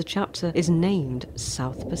unlikely as the chapter is named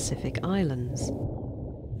South Pacific Islands.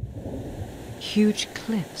 Huge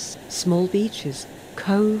cliffs, small beaches,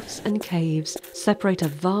 coves and caves separate a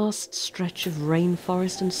vast stretch of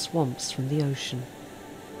rainforest and swamps from the ocean.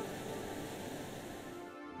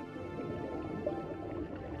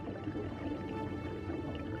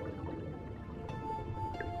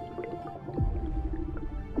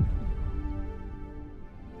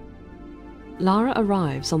 Lara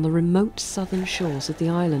arrives on the remote southern shores of the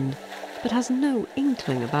island, but has no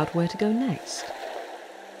inkling about where to go next.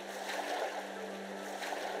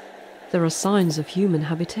 There are signs of human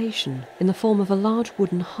habitation in the form of a large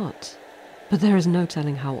wooden hut, but there is no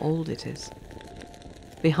telling how old it is.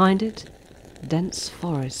 Behind it, dense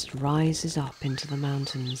forest rises up into the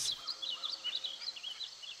mountains.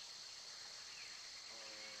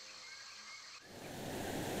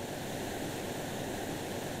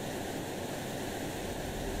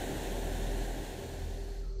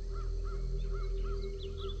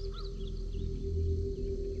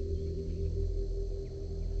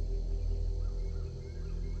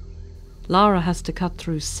 Lara has to cut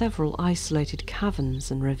through several isolated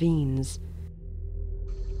caverns and ravines.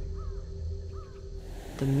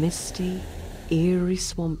 The misty, eerie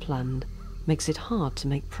swampland makes it hard to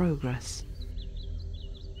make progress.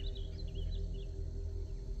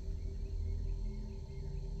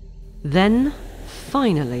 Then,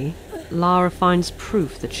 finally, Lara finds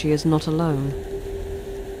proof that she is not alone.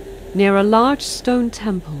 Near a large stone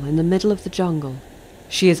temple in the middle of the jungle,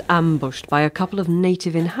 she is ambushed by a couple of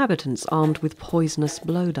native inhabitants armed with poisonous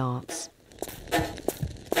blow darts.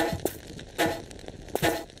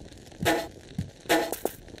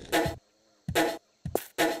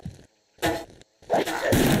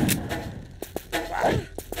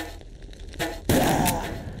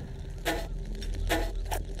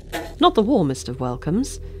 Not the warmest of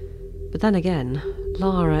welcomes, but then again,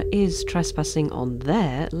 Lara is trespassing on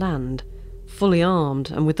their land, fully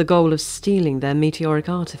armed and with the goal of stealing their meteoric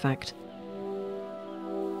artifact.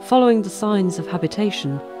 Following the signs of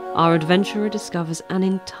habitation, our adventurer discovers an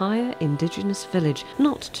entire indigenous village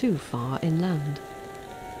not too far inland.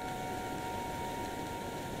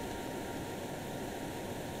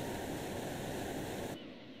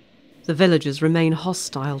 The villagers remain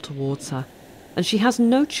hostile towards her, and she has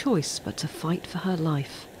no choice but to fight for her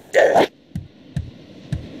life.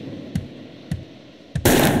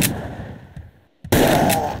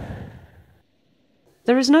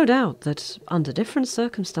 There is no doubt that, under different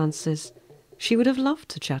circumstances, she would have loved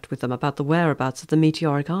to chat with them about the whereabouts of the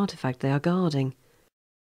meteoric artifact they are guarding.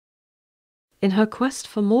 In her quest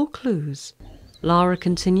for more clues, Lara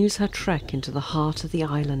continues her trek into the heart of the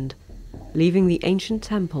island, leaving the ancient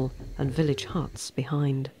temple and village huts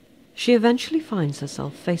behind. She eventually finds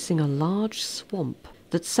herself facing a large swamp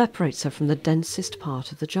that separates her from the densest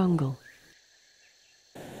part of the jungle.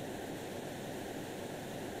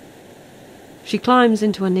 She climbs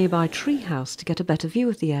into a nearby treehouse to get a better view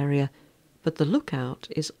of the area, but the lookout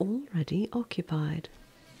is already occupied.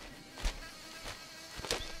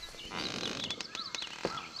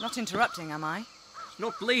 Not interrupting, am I?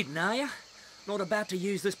 Not bleeding, are you? Not about to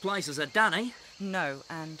use this place as a dunny? No,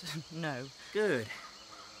 and no. Good.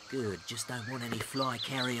 Good. Just don't want any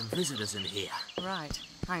fly-carrying visitors in here. Right,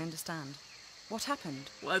 I understand. What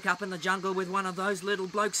happened? Woke up in the jungle with one of those little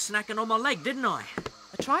blokes snacking on my leg, didn't I?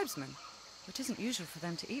 A tribesman? It isn't usual for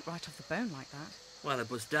them to eat right off the bone like that. Well, it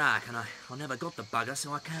was dark and I never got the bugger,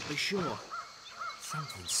 so I can't be sure.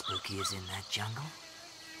 Something spooky is in that jungle.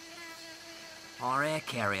 Our air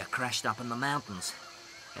carrier crashed up in the mountains.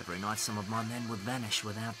 Every night some of my men would vanish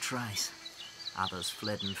without trace. Others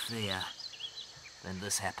fled in fear. Then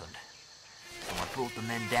this happened. So I brought the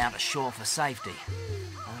men down to shore for safety,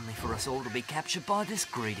 only for us all to be captured by this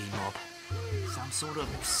greedy mob. Some sort of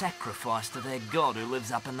sacrifice to their god who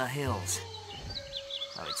lives up in the hills.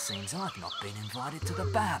 Though it seems I've not been invited to the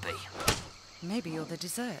barbie. Maybe you're the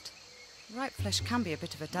dessert. Ripe flesh can be a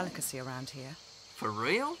bit of a delicacy around here. For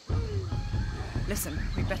real? Listen,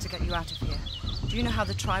 we'd better get you out of here. Do you know how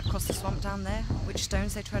the tribe crossed the swamp down there? Which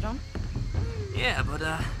stones they tread on? Yeah, but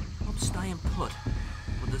I'm staying put.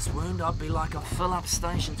 With this wound, I'd be like a fill-up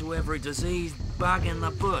station to every diseased bug in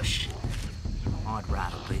the bush. I'd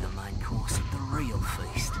rather be the main course at the real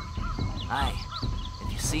feast. Hey,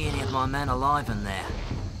 if you see any of my men alive in there,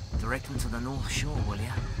 direct them to the North Shore, will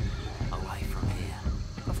you? Away from here.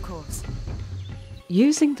 Of course.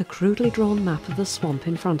 Using the crudely drawn map of the swamp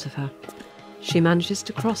in front of her, she manages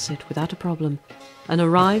to cross it without a problem and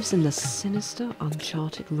arrives in the sinister,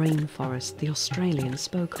 uncharted rainforest the Australian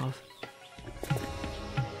spoke of.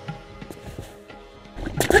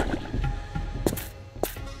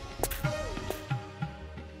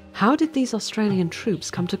 How did these Australian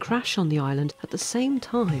troops come to crash on the island at the same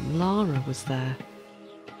time Lara was there?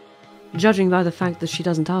 Judging by the fact that she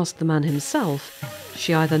doesn't ask the man himself,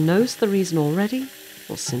 she either knows the reason already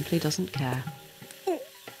or simply doesn't care.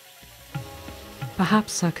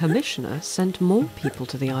 Perhaps her commissioner sent more people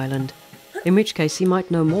to the island, in which case he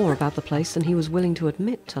might know more about the place than he was willing to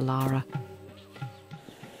admit to Lara.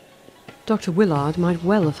 Dr. Willard might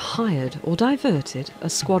well have hired or diverted a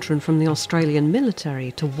squadron from the Australian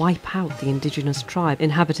military to wipe out the indigenous tribe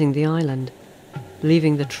inhabiting the island,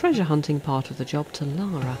 leaving the treasure hunting part of the job to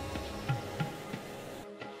Lara.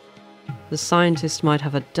 The scientist might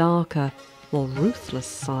have a darker, more ruthless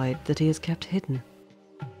side that he has kept hidden.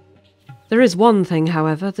 There is one thing,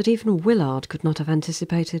 however, that even Willard could not have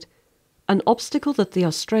anticipated, an obstacle that the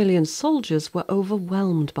Australian soldiers were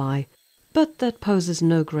overwhelmed by, but that poses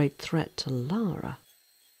no great threat to Lara.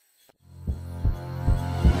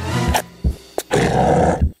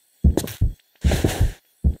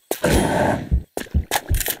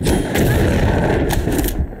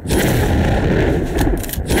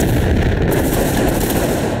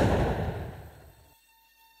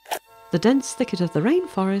 The dense thicket of the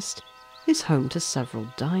rainforest is home to several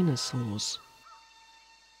dinosaurs.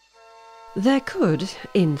 There could,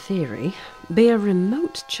 in theory, be a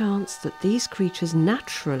remote chance that these creatures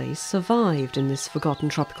naturally survived in this forgotten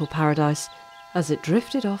tropical paradise as it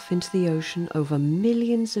drifted off into the ocean over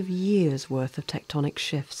millions of years' worth of tectonic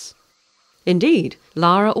shifts. Indeed,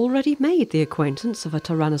 Lara already made the acquaintance of a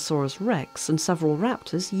Tyrannosaurus rex and several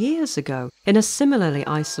raptors years ago in a similarly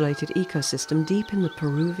isolated ecosystem deep in the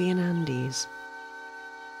Peruvian Andes.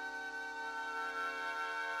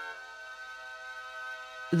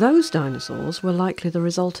 Those dinosaurs were likely the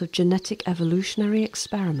result of genetic evolutionary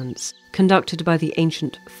experiments conducted by the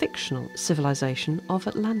ancient fictional civilization of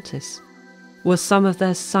Atlantis. Were some of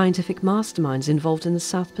their scientific masterminds involved in the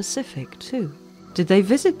South Pacific too? Did they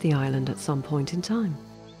visit the island at some point in time?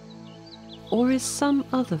 Or is some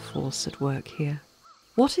other force at work here?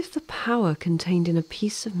 What if the power contained in a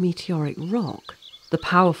piece of meteoric rock, the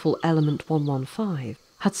powerful element 115,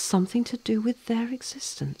 had something to do with their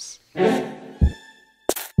existence?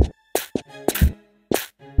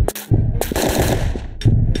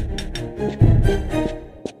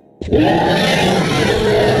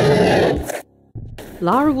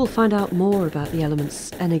 Lara will find out more about the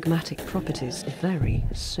element's enigmatic properties very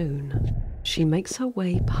soon. She makes her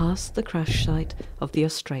way past the crash site of the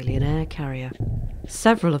Australian air carrier.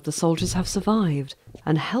 Several of the soldiers have survived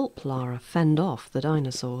and help Lara fend off the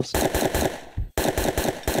dinosaurs.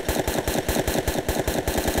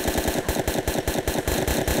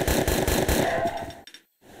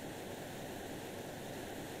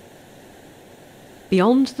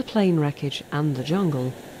 Beyond the plane wreckage and the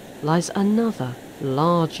jungle lies another,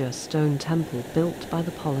 larger stone temple built by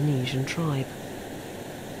the Polynesian tribe.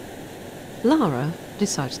 Lara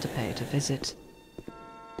decides to pay it a visit.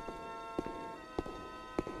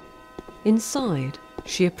 Inside,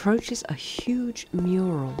 she approaches a huge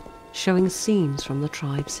mural showing scenes from the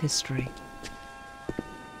tribe's history.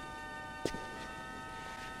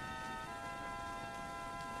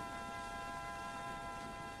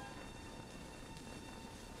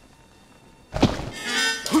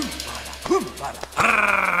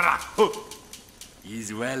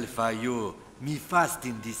 Is well for you, me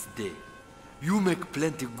fasting this day. You make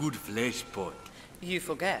plenty good flesh pot. You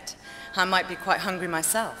forget. I might be quite hungry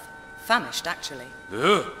myself. Famished, actually.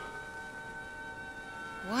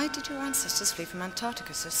 Why did your ancestors flee from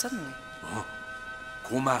Antarctica so suddenly? Oh.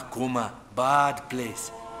 Coma, bad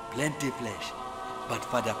place. Plenty flesh. But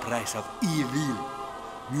for the price of evil,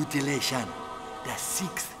 mutilation, the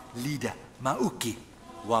sixth leader, Mauki,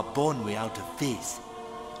 were born without a face.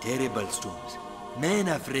 Terrible storms. Men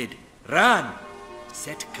afraid. Run!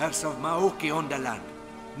 Set curse of Maoki on the land.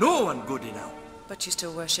 No one good enough. But you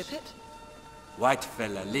still worship it? White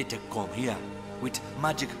fella later come here with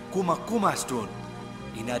magic Kuma stone.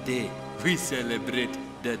 In a day, we celebrate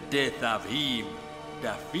the death of him.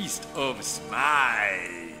 The Feast of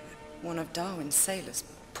Smile. One of Darwin's sailors.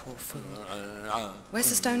 Poor fool. Where's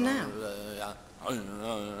the stone now?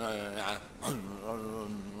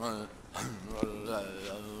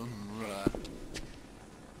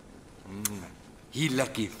 He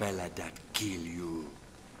lucky fella that kill you.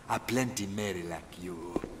 A plenty merry like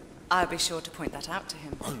you. I'll be sure to point that out to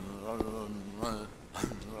him.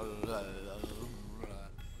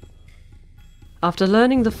 After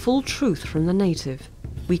learning the full truth from the native,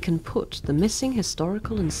 we can put the missing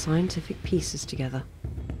historical and scientific pieces together.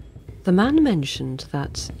 The man mentioned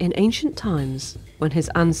that in ancient times, when his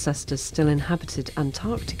ancestors still inhabited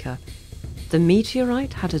Antarctica, the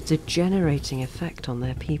meteorite had a degenerating effect on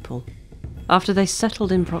their people. After they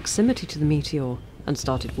settled in proximity to the meteor and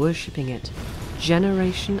started worshipping it,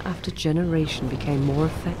 generation after generation became more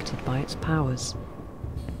affected by its powers.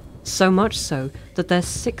 So much so that their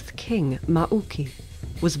sixth king, Mauki,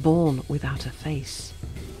 was born without a face.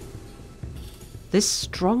 This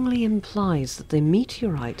strongly implies that the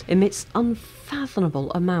meteorite emits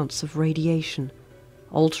unfathomable amounts of radiation,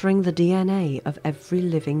 altering the DNA of every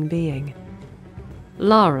living being.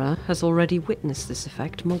 Lara has already witnessed this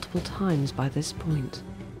effect multiple times by this point.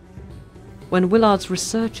 When Willard's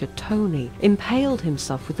researcher, Tony, impaled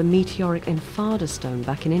himself with the meteoric Enfada stone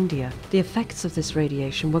back in India, the effects of this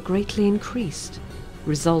radiation were greatly increased,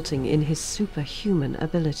 resulting in his superhuman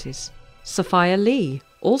abilities. Sophia Lee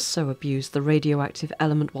also abused the radioactive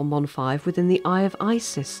element 115 within the Eye of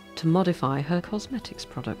Isis to modify her cosmetics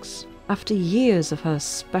products. After years of her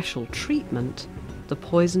special treatment, the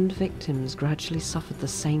poisoned victims gradually suffered the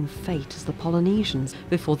same fate as the Polynesians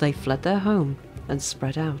before they fled their home and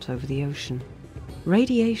spread out over the ocean.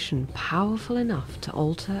 Radiation powerful enough to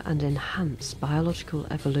alter and enhance biological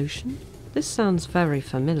evolution? This sounds very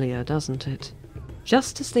familiar, doesn't it?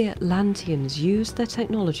 Just as the Atlanteans used their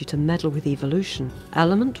technology to meddle with evolution,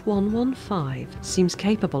 element 115 seems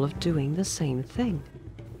capable of doing the same thing.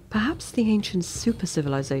 Perhaps the ancient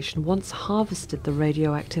super-civilization once harvested the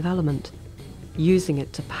radioactive element, using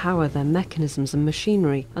it to power their mechanisms and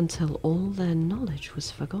machinery until all their knowledge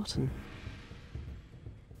was forgotten.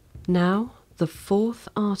 Now, the fourth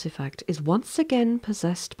artifact is once again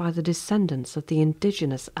possessed by the descendants of the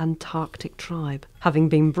indigenous Antarctic tribe, having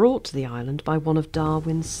been brought to the island by one of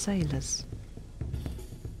Darwin's sailors.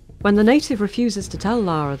 When the native refuses to tell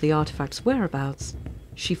Lara the artifact's whereabouts,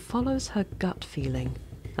 she follows her gut feeling,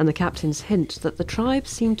 and the captain's hint that the tribe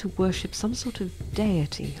seemed to worship some sort of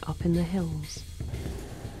deity up in the hills.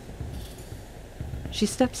 She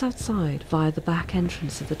steps outside via the back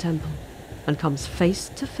entrance of the temple, and comes face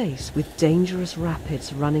to face with dangerous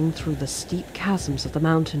rapids running through the steep chasms of the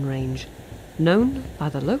mountain range, known by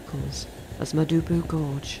the locals as Madubu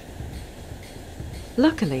Gorge.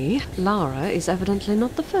 Luckily, Lara is evidently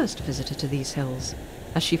not the first visitor to these hills,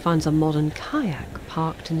 as she finds a modern kayak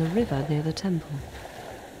parked in the river near the temple.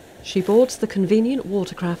 She boards the convenient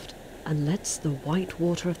watercraft and lets the white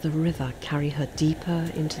water of the river carry her deeper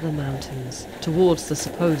into the mountains, towards the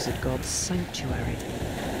supposed god's sanctuary.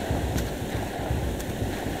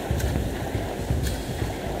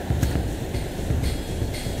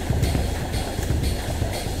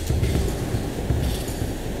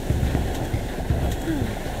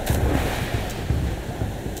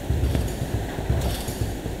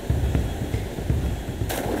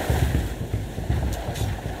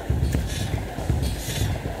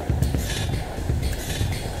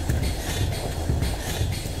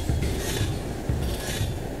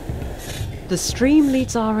 The stream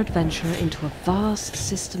leads our adventurer into a vast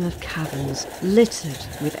system of caverns littered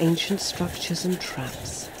with ancient structures and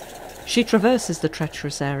traps. She traverses the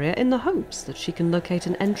treacherous area in the hopes that she can locate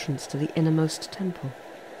an entrance to the innermost temple.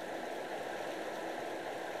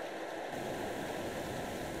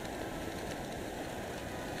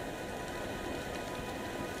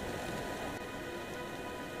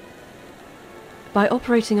 By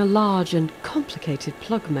operating a large and complicated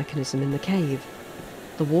plug mechanism in the cave,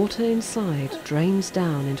 the water inside drains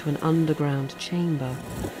down into an underground chamber.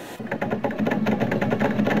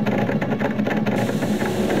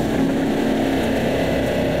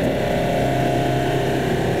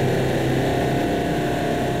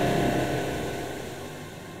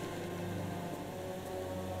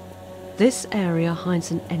 This area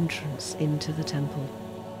hides an entrance into the temple.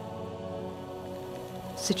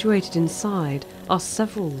 Situated inside are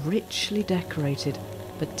several richly decorated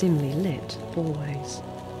but dimly lit hallways.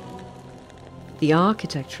 The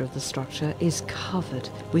architecture of the structure is covered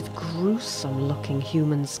with gruesome-looking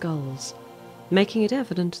human skulls, making it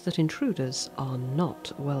evident that intruders are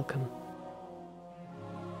not welcome.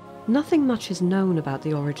 Nothing much is known about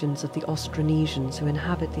the origins of the Austronesians who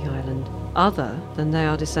inhabit the island, other than they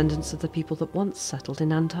are descendants of the people that once settled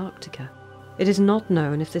in Antarctica. It is not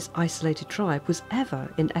known if this isolated tribe was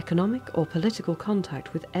ever in economic or political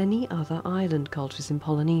contact with any other island cultures in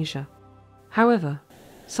Polynesia. However,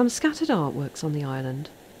 some scattered artworks on the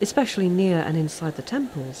island, especially near and inside the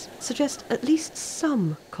temples, suggest at least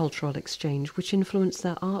some cultural exchange which influenced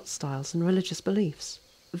their art styles and religious beliefs.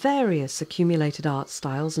 Various accumulated art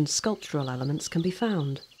styles and sculptural elements can be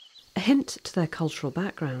found. A hint to their cultural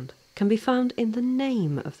background can be found in the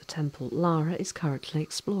name of the temple Lara is currently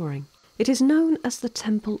exploring. It is known as the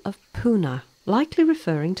Temple of Puna, likely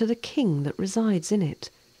referring to the king that resides in it,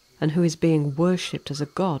 and who is being worshipped as a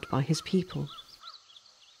god by his people.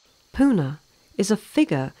 Puna is a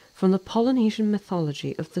figure from the Polynesian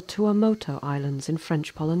mythology of the Tuamotu Islands in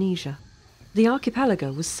French Polynesia. The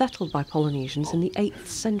archipelago was settled by Polynesians in the 8th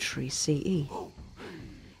century CE.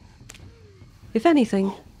 If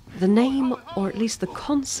anything, the name, or at least the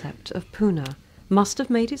concept of Puna, must have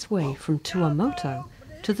made its way from Tuamotu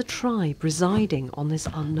to the tribe residing on this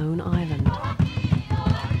unknown island.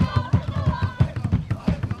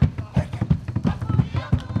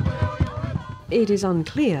 It is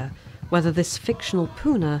unclear whether this fictional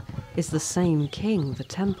Puna is the same king the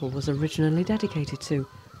temple was originally dedicated to,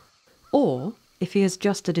 or if he is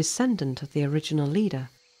just a descendant of the original leader.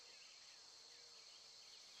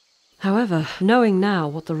 However, knowing now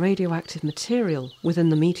what the radioactive material within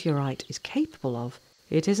the meteorite is capable of,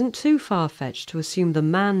 it isn't too far-fetched to assume the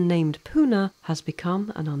man named Puna has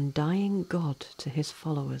become an undying god to his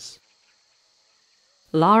followers.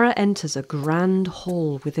 Lara enters a grand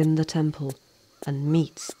hall within the temple and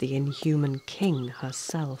meets the inhuman king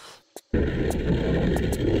herself.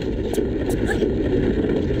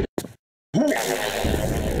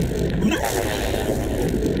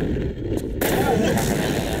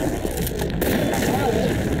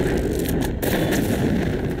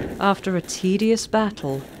 After a tedious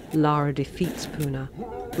battle, Lara defeats Puna,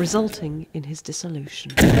 resulting in his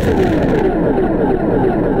dissolution.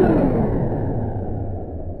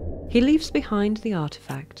 He leaves behind the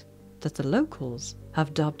artifact that the locals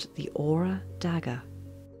have dubbed the Aura Dagger.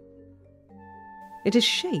 It is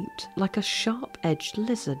shaped like a sharp-edged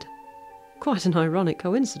lizard. Quite an ironic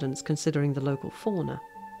coincidence considering the local fauna.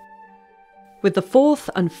 With the fourth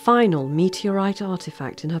and final meteorite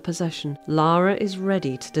artifact in her possession, Lara is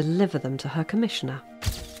ready to deliver them to her commissioner.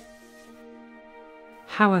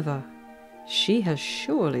 However, she has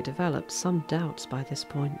surely developed some doubts by this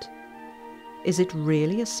point. Is it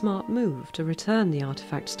really a smart move to return the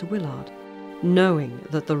artifacts to Willard, knowing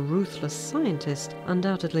that the ruthless scientist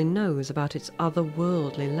undoubtedly knows about its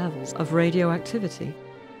otherworldly levels of radioactivity?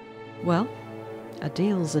 Well, a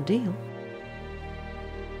deal's a deal.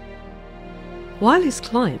 While his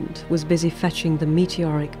client was busy fetching the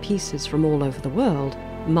meteoric pieces from all over the world,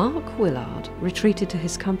 Mark Willard retreated to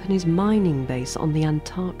his company's mining base on the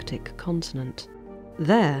Antarctic continent.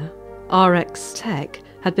 There, RX Tech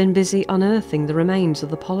had been busy unearthing the remains of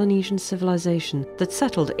the Polynesian civilization that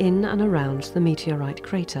settled in and around the meteorite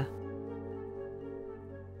crater.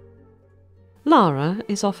 Lara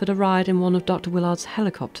is offered a ride in one of Dr. Willard's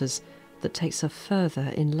helicopters that takes her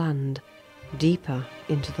further inland, deeper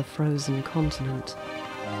into the frozen continent.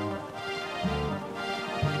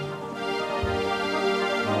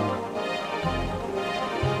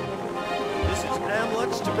 This is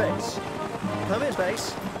Amlux to base. Come in,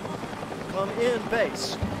 base. Come in,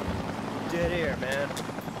 base. Dead air, man.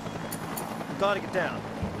 Gotta get down.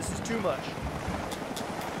 This is too much.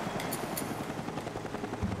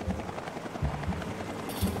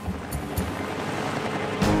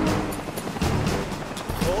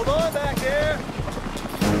 Hold on, back.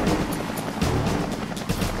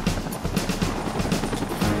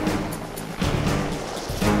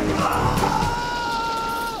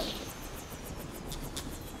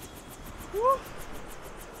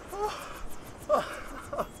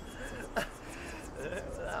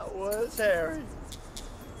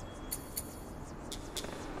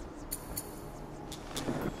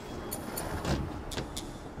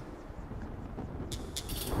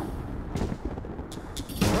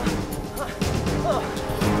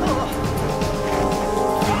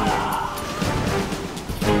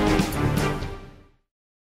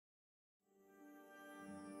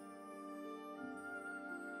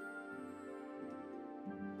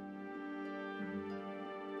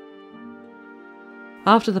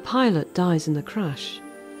 After the pilot dies in the crash,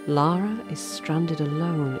 Lara is stranded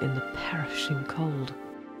alone in the perishing cold.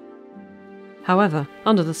 However,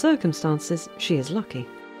 under the circumstances, she is lucky.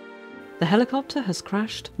 The helicopter has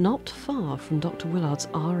crashed not far from Dr. Willard's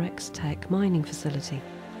RX Tech mining facility.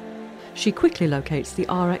 She quickly locates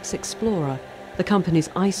the RX Explorer, the company's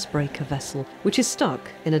icebreaker vessel, which is stuck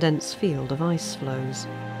in a dense field of ice floes.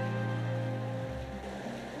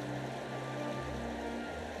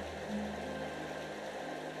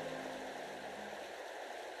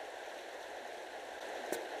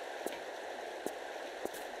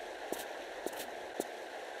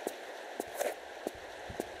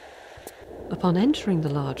 Upon entering the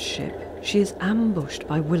large ship, she is ambushed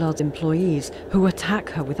by Willard's employees, who attack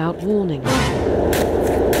her without warning.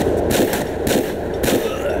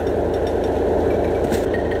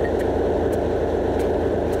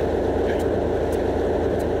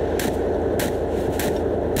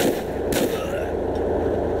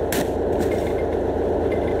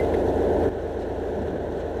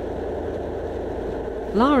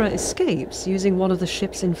 Lara escapes using one of the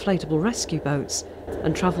ship's inflatable rescue boats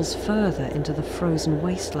and travels further into the frozen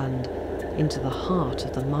wasteland, into the heart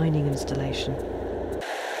of the mining installation.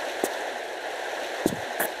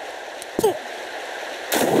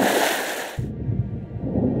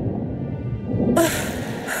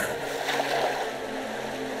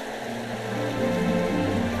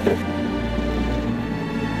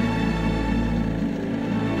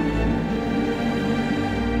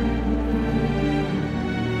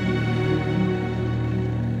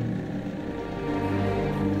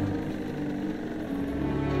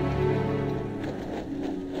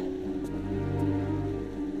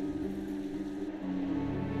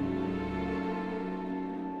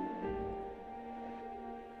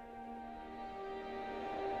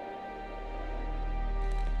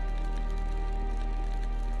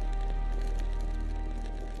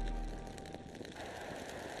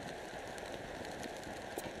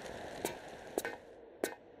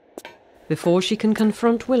 Before she can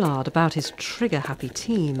confront Willard about his trigger-happy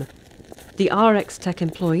team, the RX Tech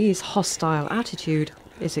employee's hostile attitude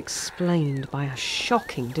is explained by a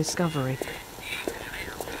shocking discovery.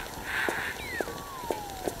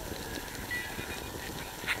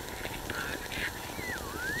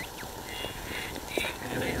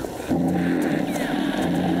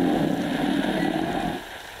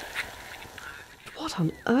 What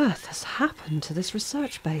on earth has happened to this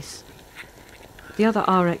research base? The other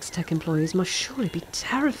RX Tech employees must surely be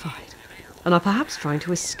terrified and are perhaps trying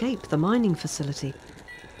to escape the mining facility.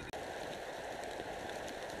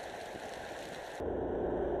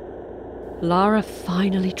 Lara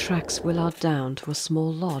finally tracks Willard down to a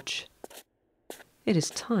small lodge. It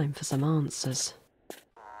is time for some answers.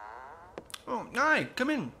 Oh, aye,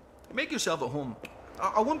 come in. Make yourself at home.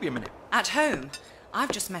 I won't be a minute. At home?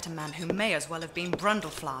 I've just met a man who may as well have been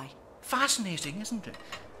Brundlefly. Fascinating, isn't it?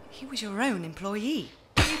 He was your own employee.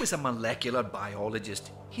 He was a molecular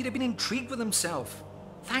biologist. He'd have been intrigued with himself.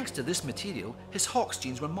 Thanks to this material, his Hox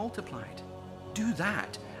genes were multiplied. Do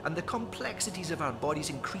that, and the complexities of our bodies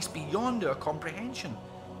increase beyond our comprehension.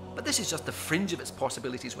 But this is just the fringe of its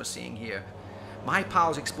possibilities we're seeing here. My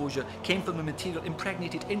pal's exposure came from the material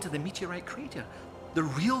impregnated into the meteorite crater. The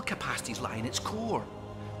real capacities lie in its core,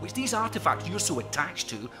 which these artifacts you're so attached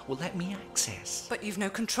to will let me access. But you've no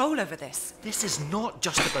control over this. This is not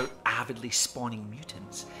just about avidly spawning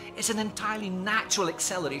mutants. It's an entirely natural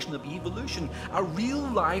acceleration of evolution, a real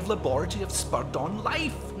live laboratory of spurred-on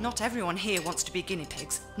life. Not everyone here wants to be guinea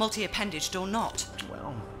pigs, multi-appendaged or not.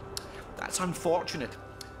 Well, that's unfortunate.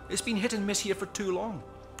 It's been hit and miss here for too long.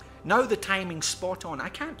 Now the timing's spot on. I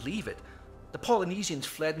can't leave it. The Polynesians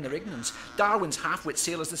fled in their ignorance. Darwin's half-wit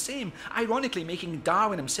sailors the same, ironically making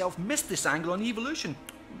Darwin himself miss this angle on evolution.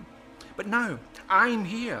 But now, I'm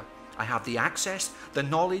here. I have the access, the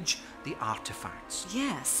knowledge, the artifacts.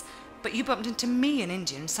 Yes, but you bumped into me in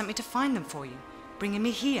India and sent me to find them for you, bringing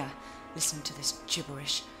me here. Listen to this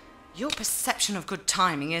gibberish. Your perception of good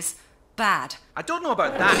timing is bad. I don't know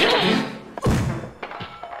about that.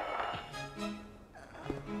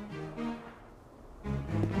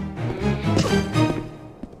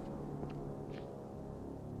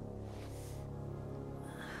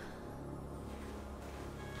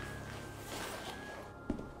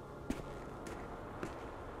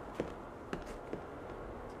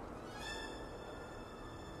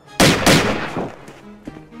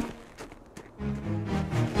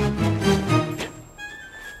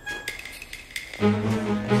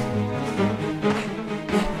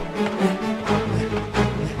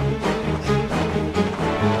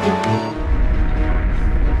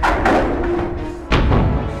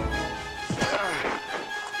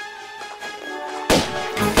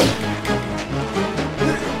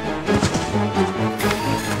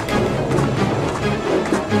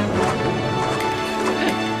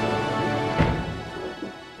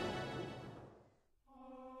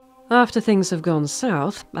 After things have gone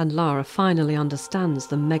south, and Lara finally understands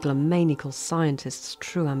the megalomaniacal scientist's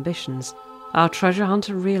true ambitions, our treasure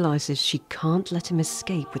hunter realises she can't let him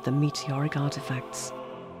escape with the meteoric artifacts.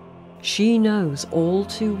 She knows all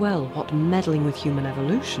too well what meddling with human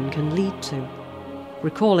evolution can lead to.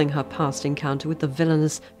 Recalling her past encounter with the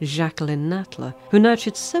villainous Jacqueline Natler, who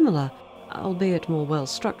nurtured similar, albeit more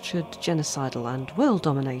well-structured, genocidal and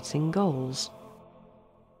world-dominating goals.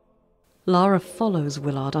 Lara follows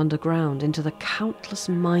Willard underground into the countless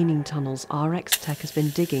mining tunnels RX Tech has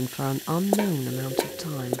been digging for an unknown amount of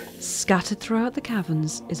time. Scattered throughout the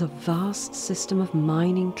caverns is a vast system of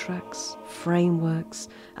mining tracks, frameworks,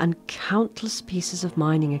 and countless pieces of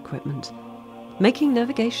mining equipment, making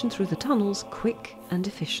navigation through the tunnels quick and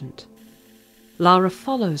efficient. Lara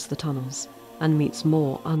follows the tunnels and meets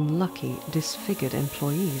more unlucky, disfigured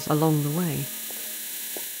employees along the way.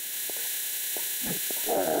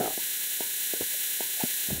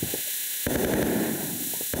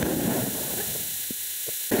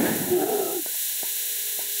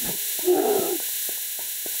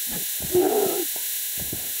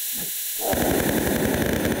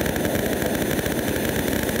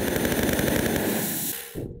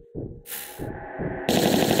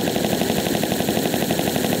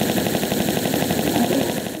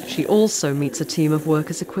 She also meets a team of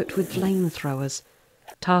workers equipped with flamethrowers,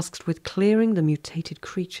 tasked with clearing the mutated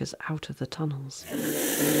creatures out of the tunnels.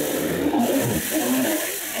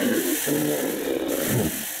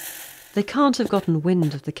 They can't have gotten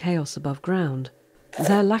wind of the chaos above ground.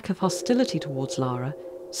 Their lack of hostility towards Lara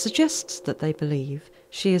suggests that they believe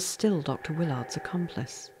she is still Dr. Willard's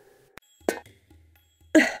accomplice.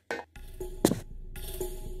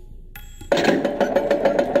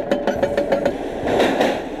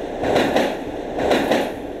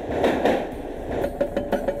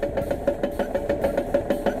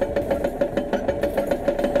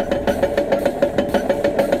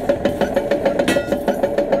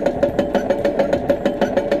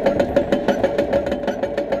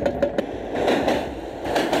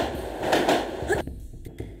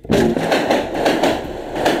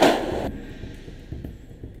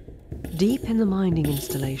 Deep in the mining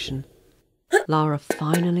installation, Lara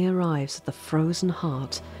finally arrives at the frozen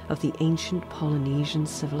heart of the ancient Polynesian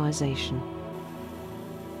civilization.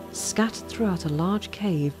 Scattered throughout a large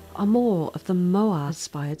cave are more of the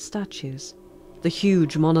Moa-inspired statues, the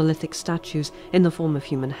huge monolithic statues in the form of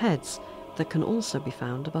human heads that can also be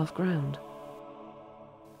found above ground.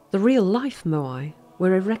 The real-life Moai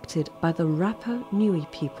were erected by the Rapa Nui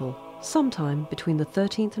people sometime between the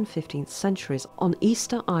 13th and 15th centuries on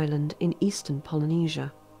Easter Island in eastern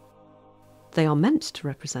Polynesia. They are meant to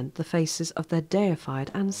represent the faces of their deified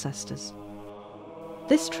ancestors.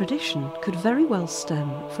 This tradition could very well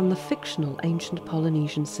stem from the fictional ancient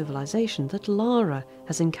Polynesian civilization that Lara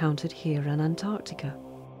has encountered here in Antarctica.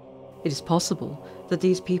 It is possible that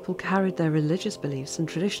these people carried their religious beliefs and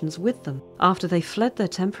traditions with them after they fled their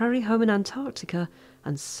temporary home in Antarctica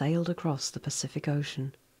and sailed across the Pacific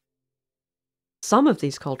Ocean. Some of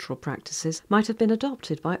these cultural practices might have been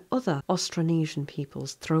adopted by other Austronesian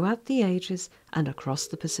peoples throughout the ages and across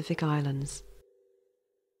the Pacific Islands.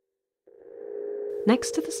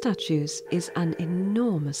 Next to the statues is an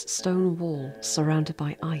enormous stone wall surrounded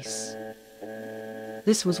by ice.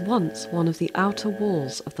 This was once one of the outer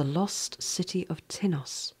walls of the lost city of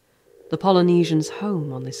Tinos, the Polynesians'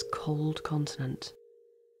 home on this cold continent.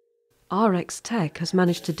 RX Tech has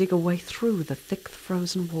managed to dig a way through the thick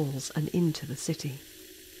frozen walls and into the city.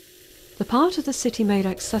 The part of the city made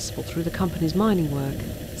accessible through the company's mining work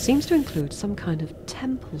seems to include some kind of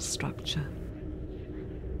temple structure.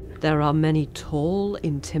 There are many tall,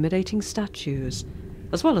 intimidating statues,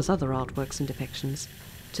 as well as other artworks and depictions,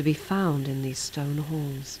 to be found in these stone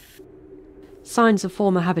halls. Signs of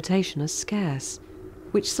former habitation are scarce,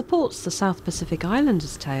 which supports the South Pacific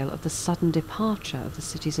Islanders' tale of the sudden departure of the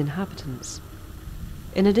city's inhabitants.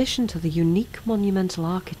 In addition to the unique monumental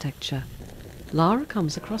architecture, Lara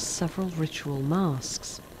comes across several ritual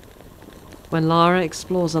masks. When Lara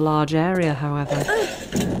explores a large area, however,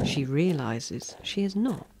 she realizes she is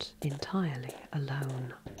not entirely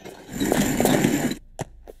alone.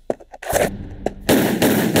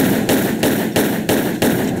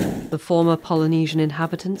 The former Polynesian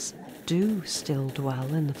inhabitants do still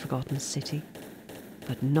dwell in the forgotten city,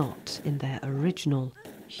 but not in their original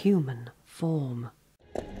human form.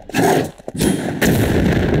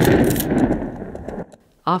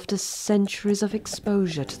 After centuries of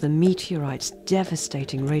exposure to the meteorite's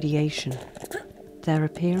devastating radiation, their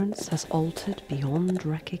appearance has altered beyond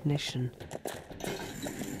recognition.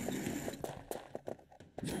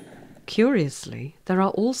 Curiously, there are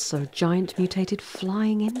also giant mutated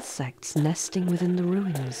flying insects nesting within the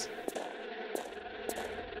ruins.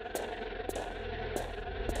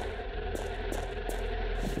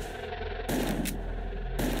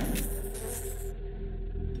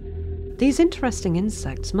 These interesting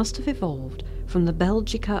insects must have evolved from the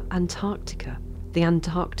Belgica antarctica, the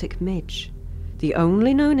Antarctic midge, the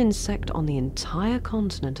only known insect on the entire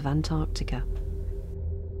continent of Antarctica.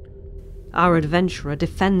 Our adventurer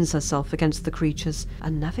defends herself against the creatures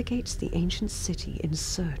and navigates the ancient city in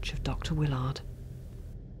search of Dr. Willard.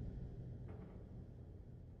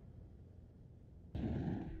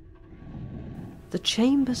 The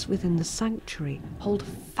chambers within the sanctuary hold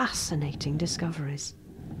fascinating discoveries.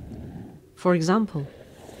 For example,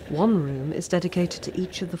 one room is dedicated to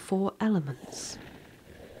each of the 4 elements.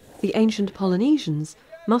 The ancient Polynesians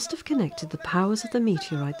must have connected the powers of the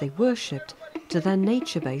meteorite they worshipped to their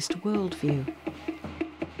nature-based worldview.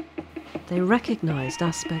 They recognized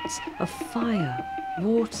aspects of fire,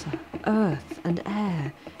 water, earth and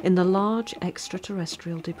air in the large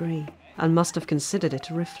extraterrestrial debris, and must have considered it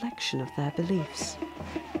a reflection of their beliefs.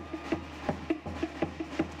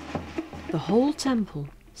 The whole temple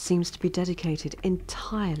seems to be dedicated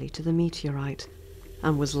entirely to the meteorite,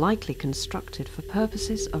 and was likely constructed for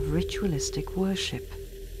purposes of ritualistic worship.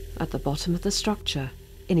 At the bottom of the structure,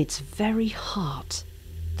 in its very heart,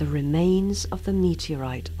 the remains of the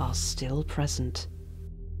meteorite are still present.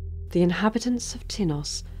 The inhabitants of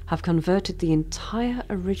Tinos have converted the entire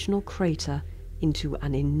original crater into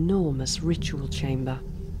an enormous ritual chamber.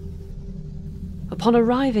 Upon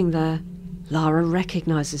arriving there, Lara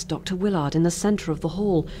recognizes Dr. Willard in the center of the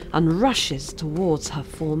hall and rushes towards her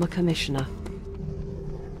former commissioner.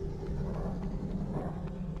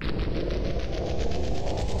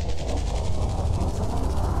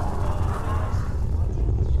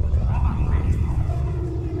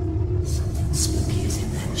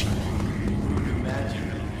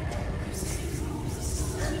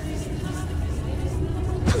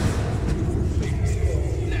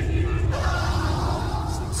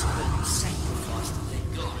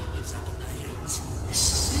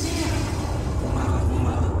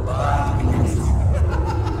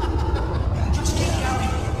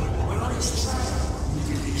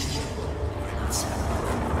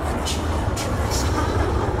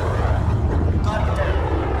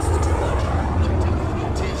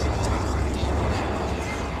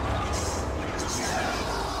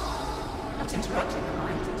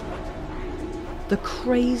 The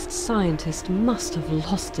crazed scientist must have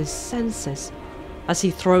lost his senses as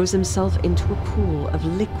he throws himself into a pool of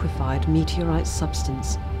liquefied meteorite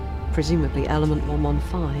substance, presumably element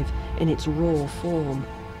 115 in its raw form.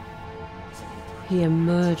 He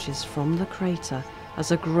emerges from the crater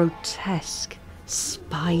as a grotesque,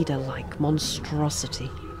 spider-like monstrosity,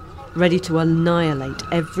 ready to annihilate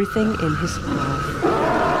everything in his path.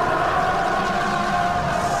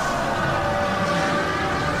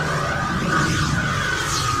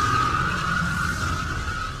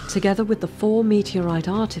 Together with the 4 meteorite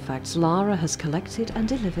artifacts Lara has collected and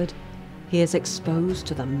delivered, he is exposed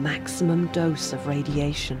to the maximum dose of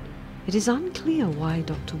radiation. It is unclear why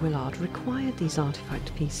Dr. Willard required these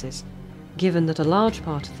artifact pieces, given that a large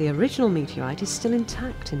part of the original meteorite is still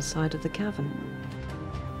intact inside of the cavern.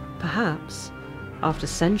 Perhaps, after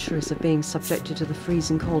centuries of being subjected to the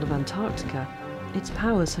freezing cold of Antarctica, its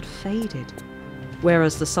powers had faded,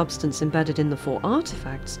 whereas the substance embedded in the 4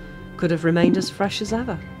 artifacts could have remained as fresh as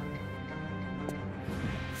ever.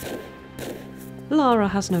 Lara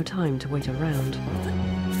has no time to wait around.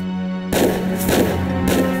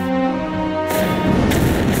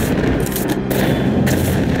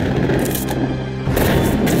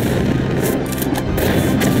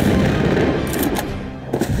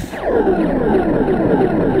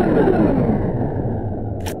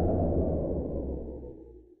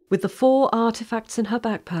 With the 4 artifacts in her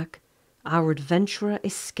backpack, our adventurer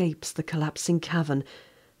escapes the collapsing cavern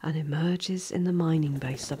and emerges in the mining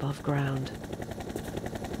base above ground.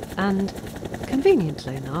 And,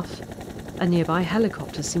 conveniently enough, a nearby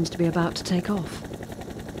helicopter seems to be about to take off.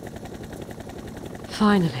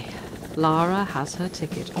 Finally, Lara has her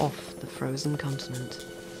ticket off the frozen continent.